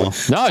don't know.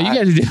 No, you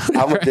guys are doing it.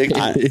 I'm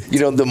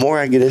addicted. The more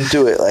I get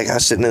into it, like I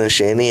was sitting in a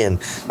shanty and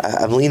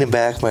I'm leaning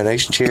back in my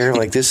nice chair. I'm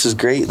like, this is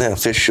great. And then a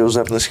fish shows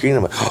up on the screen.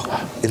 I'm like,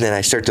 oh. And then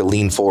I start to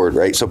lean forward,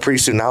 right? So pretty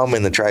soon now I'm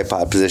in the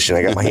tripod position.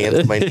 I got my hands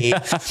on my knee.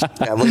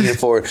 And I'm leaning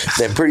forward.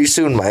 Then pretty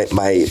soon my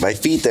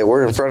feet that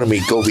were in front of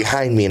me go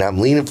behind me and I'm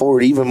leaning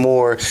forward even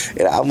more.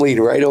 And I'm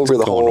leaning right over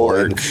the hole.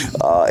 And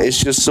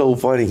it's just so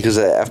funny because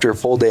after a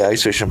full day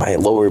ice fishing, my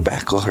lower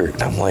back will hurt,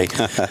 and I'm like,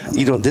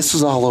 this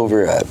is all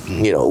over a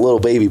little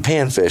baby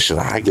panfish, and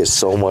I get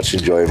so much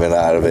enjoyment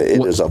out of it.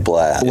 It is a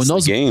blast. When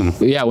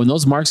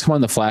those marks come on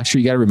the flasher,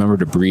 you got to remember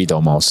to breathe.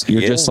 Almost, you're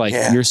just like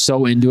you're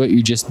so into it.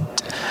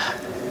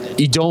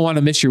 You don't want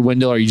to miss your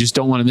window, or you just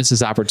don't want to miss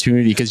this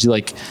opportunity because you're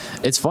like,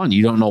 it's fun.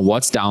 You don't know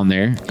what's down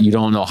there. You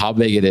don't know how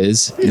big it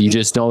is. You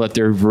just know that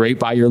they're right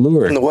by your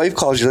lure. And the wife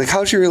calls you like,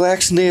 how's your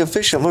relaxing day of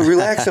fishing? I'm like,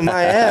 relaxing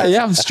my ass.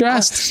 Yeah, I'm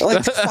stressed. I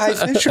like 5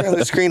 fish on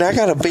the screen. I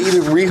got to bait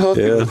and rehook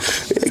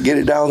and get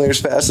it down there as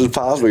fast as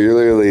possible. You're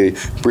literally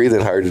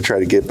breathing hard to try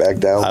to get back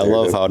down there. I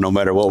love how no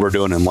matter what we're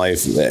doing in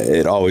life,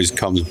 it always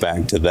comes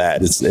back to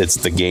that. It's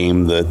the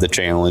game, the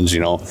challenge.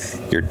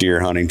 You're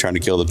deer hunting, trying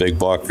to kill the big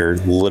buck, or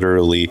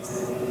literally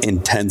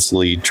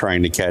intensely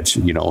trying to catch a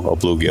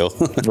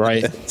bluegill.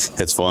 Right.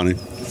 It's funny.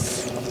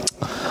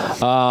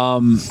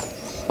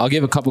 I'll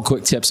give a couple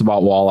quick tips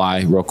about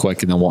walleye real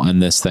quick, and then we'll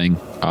end this thing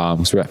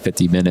because we're at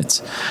 50 minutes.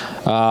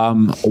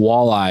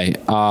 Walleye,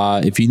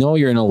 if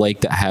you're in a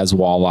lake that has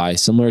walleye,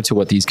 similar to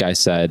what these guys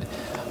said,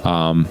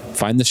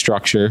 find the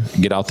structure,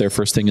 get out there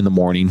first thing in the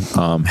morning,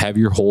 have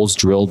your holes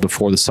drilled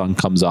before the sun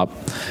comes up,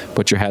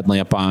 put your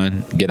headlamp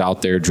on, get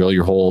out there, drill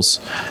your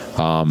holes,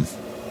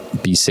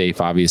 be safe,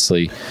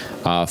 obviously.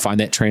 Find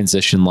that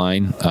transition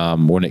line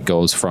when it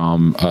goes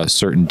from a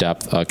certain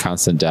depth, a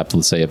constant depth,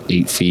 let's say of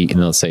 8 feet,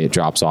 and let's say it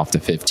drops off to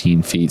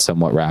 15 feet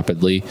somewhat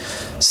rapidly.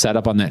 Set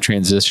up on that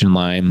transition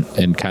line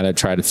and kind of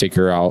try to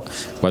figure out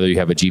whether you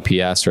have a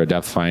GPS or a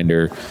depth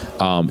finder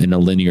in a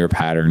linear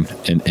pattern,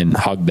 and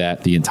hug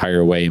that the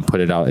entire way and put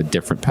it out at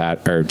different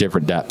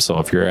depths. So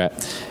if you're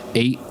at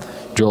 8,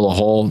 drill a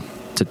hole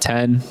to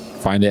 10,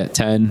 find it at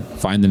 10,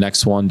 find the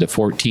next one to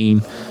 14,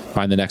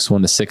 find the next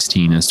one to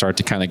 16, and start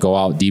to kind of go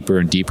out deeper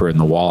and deeper, and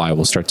the walleye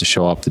will start to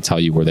show up to tell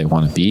you where they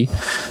want to be.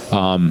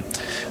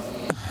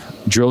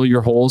 Drill your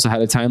holes ahead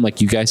of time,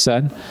 like you guys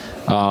said.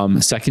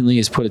 Secondly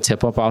is put a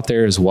tip up out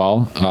there as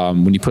well.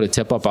 When you put a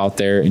tip up out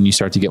there and you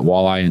start to get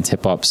walleye and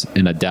tip ups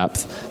in a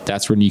depth,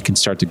 that's when you can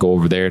start to go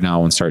over there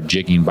now and start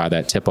jigging by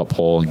that tip up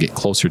hole and get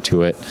closer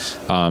to it,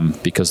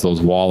 because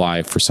those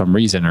walleye for some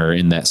reason are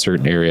in that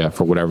certain area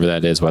for whatever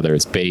that is, whether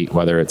it's bait,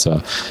 whether it's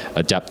a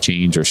depth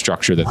change or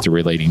structure that they're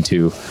relating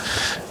to.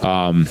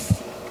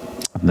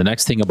 The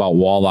next thing about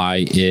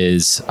walleye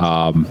is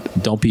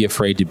don't be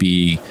afraid to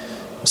be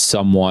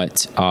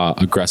somewhat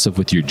aggressive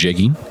with your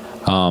jigging.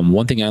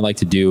 One thing I like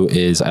to do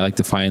is I like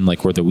to find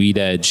like where the weed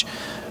edge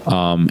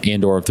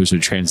and or if there's a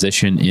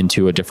transition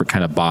into a different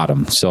kind of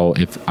bottom. So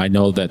if I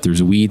know that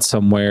there's weeds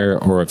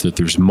somewhere, or if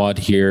there's mud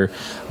here,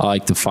 I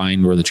like to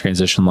find where the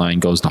transition line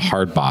goes to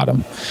hard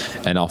bottom,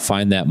 and I'll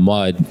find that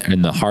mud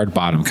in the hard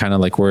bottom, kind of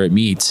like where it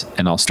meets,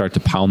 and I'll start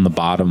to pound the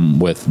bottom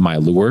with my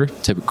lure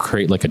to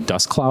create like a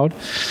dust cloud.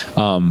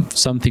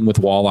 Something with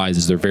walleyes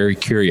is they're very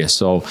curious,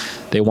 so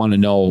they want to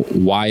know,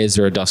 why is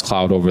there a dust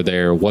cloud over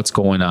there? What's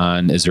going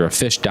on? Is there a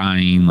fish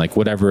dying? Like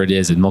whatever it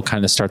is, and they'll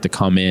kind of start to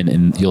come in,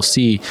 and you'll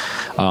see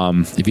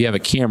if you have a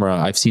camera,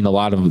 I've seen a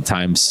lot of the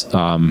times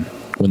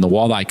when the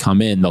walleye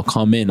come in, they'll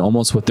come in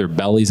almost with their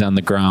bellies on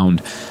the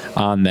ground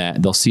on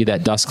that. They'll see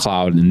that dust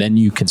cloud, and then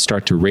you can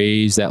start to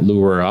raise that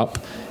lure up,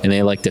 and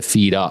they like to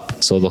feed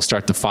up. So they'll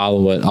start to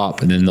follow it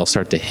up, and then they'll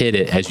start to hit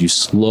it as you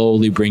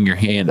slowly bring your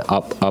hand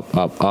up,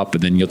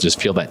 and then you'll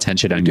just feel that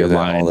tension on your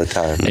line all the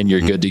time, and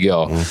you're good to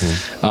go.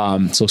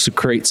 So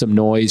create some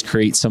noise,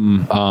 create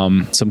some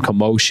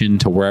commotion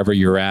to wherever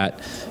you're at.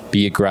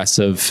 Be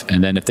aggressive,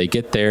 and then if they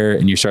get there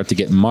and you start to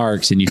get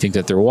marks and you think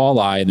that they're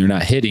walleye and they're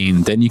not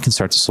hitting, then you can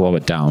start to slow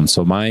it down.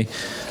 So my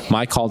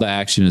call to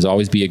action is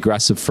always be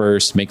aggressive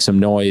first, make some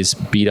noise,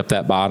 beat up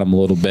that bottom a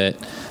little bit,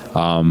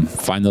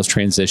 find those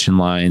transition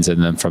lines,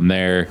 and then from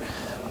there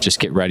just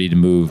get ready to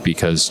move,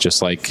 because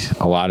just like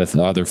a lot of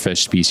the other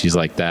fish species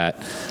like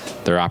that,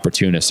 they're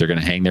opportunists. They're going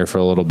to hang there for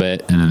a little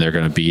bit, and then they're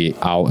going to be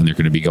out and they're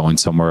going to be going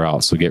somewhere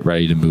else. So get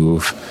ready to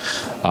move.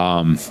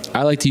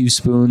 I like to use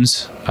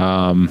spoons.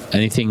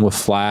 Anything with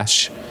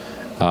flash.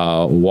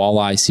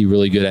 Walleye see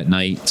really good at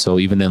night. So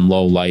even in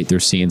low light, they're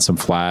seeing some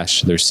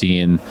flash. They're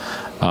seeing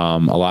a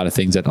lot of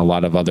things that a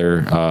lot of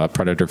other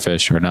predator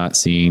fish are not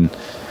seeing.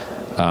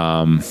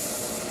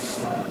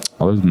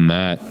 Other than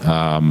that,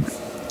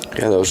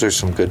 yeah, those are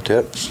some good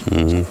tips.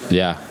 Mm-hmm.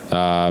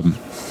 Yeah.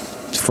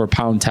 For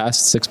pound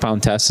test,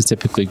 6-pound test is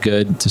typically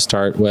good to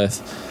start with.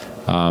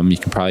 You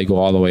can probably go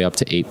all the way up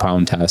to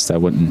 8-pound test. I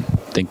wouldn't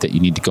think that you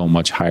need to go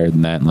much higher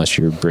than that unless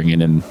you're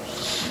bringing in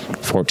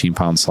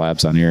 14-pound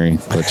slabs on Erie.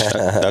 Which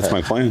that's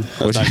my plan.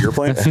 That's not your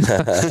plan.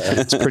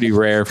 It's pretty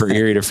rare for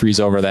Erie to freeze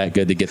over that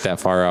good to get that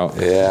far out.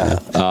 Yeah.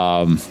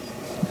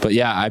 But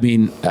yeah, I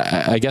mean,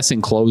 I guess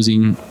in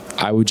closing,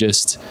 I would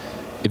just,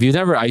 if you've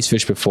never ice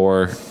fished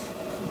before,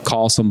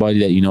 call somebody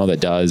that you know that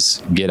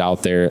does. Get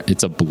out there.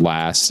 It's a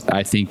blast.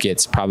 I think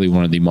it's probably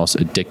one of the most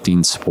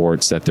addicting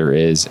sports that there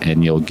is,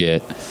 and you'll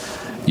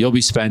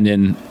be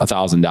spending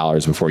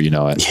 $1,000 before you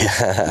know it.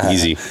 Yeah.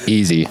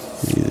 Easy.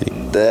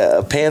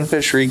 The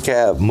panfish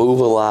recap: move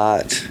a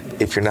lot.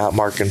 If you're not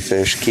marking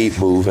fish, keep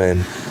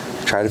moving.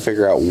 Try to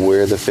figure out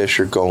where the fish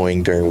are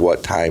going during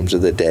what times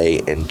of the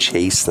day and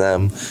chase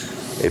them.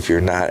 If you're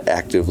not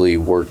actively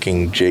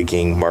working,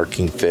 jigging,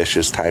 marking fish,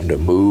 it's time to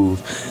move.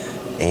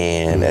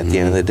 And at the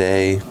end of the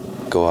day,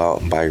 go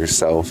out and buy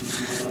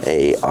yourself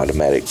a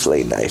automatic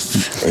fillet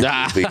knife. And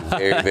you'll be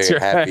very, very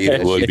happy.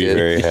 Right. Would be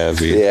very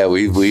happy. Yeah,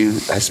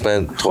 I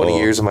spent 20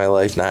 years of my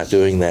life not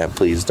doing that.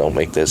 Please don't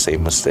make the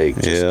same mistake.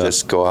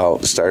 Just go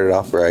out, start it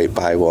off right,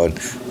 buy one.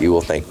 You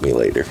will thank me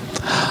later.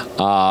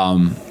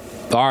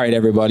 All right,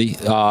 everybody.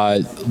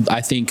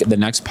 I think the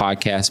next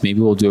podcast, maybe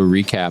we'll do a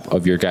recap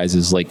of your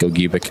guys' Lake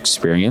Gogebic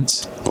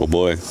experience. Oh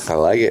boy, I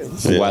like it.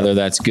 Whether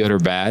that's good or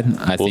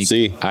bad, we'll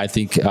see. I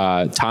think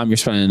Tom, you're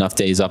spending enough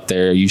days up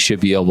there. You should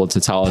be able to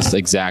tell us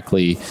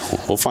exactly.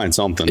 We'll find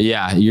something.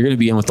 Yeah, you're going to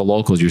be in with the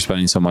locals. You're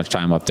spending so much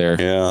time up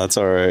there. Yeah, that's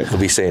all right. We'll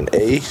be saying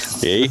A.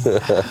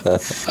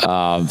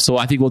 So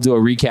I think we'll do a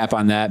recap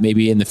on that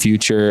maybe in the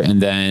future,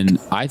 and then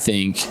I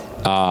think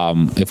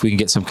if we can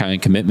get some kind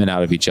of commitment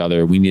out of each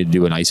other, we need to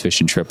do an ice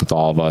fishing trip with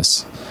all of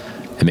us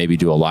and maybe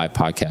do a live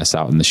podcast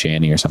out in the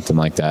Shanty or something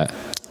like that.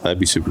 That'd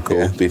be super cool.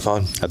 Yeah, it'd be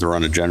fun. Have to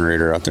run a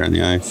generator out there in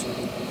the ice.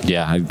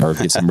 Yeah, or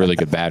get some really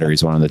good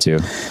batteries, one of the two.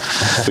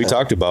 We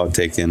talked about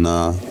taking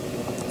a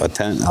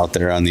tent out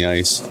there on the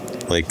ice,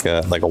 like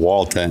a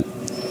wall tent.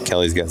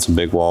 Kelly's got some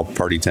big wall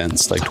party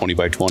tents, like 20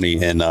 by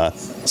 20, and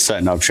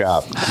setting up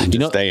shop and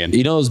staying.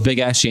 You know those big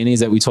ass shanties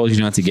that we told you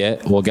not to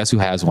get? Well, guess who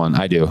has one?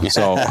 I do.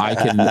 So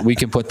we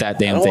can put that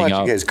damn thing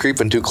up. You guys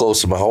creeping too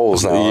close to my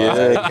holes now.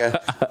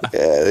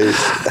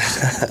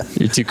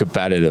 You're too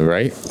competitive,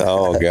 right?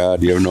 Oh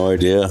God, you have no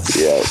idea.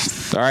 Yeah.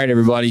 All right,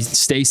 everybody,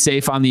 stay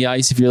safe on the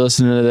ice if you're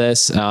listening to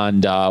this,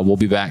 and we'll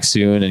be back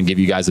soon and give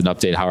you guys an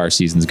update how our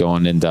season's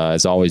going. And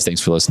as always, thanks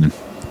for listening.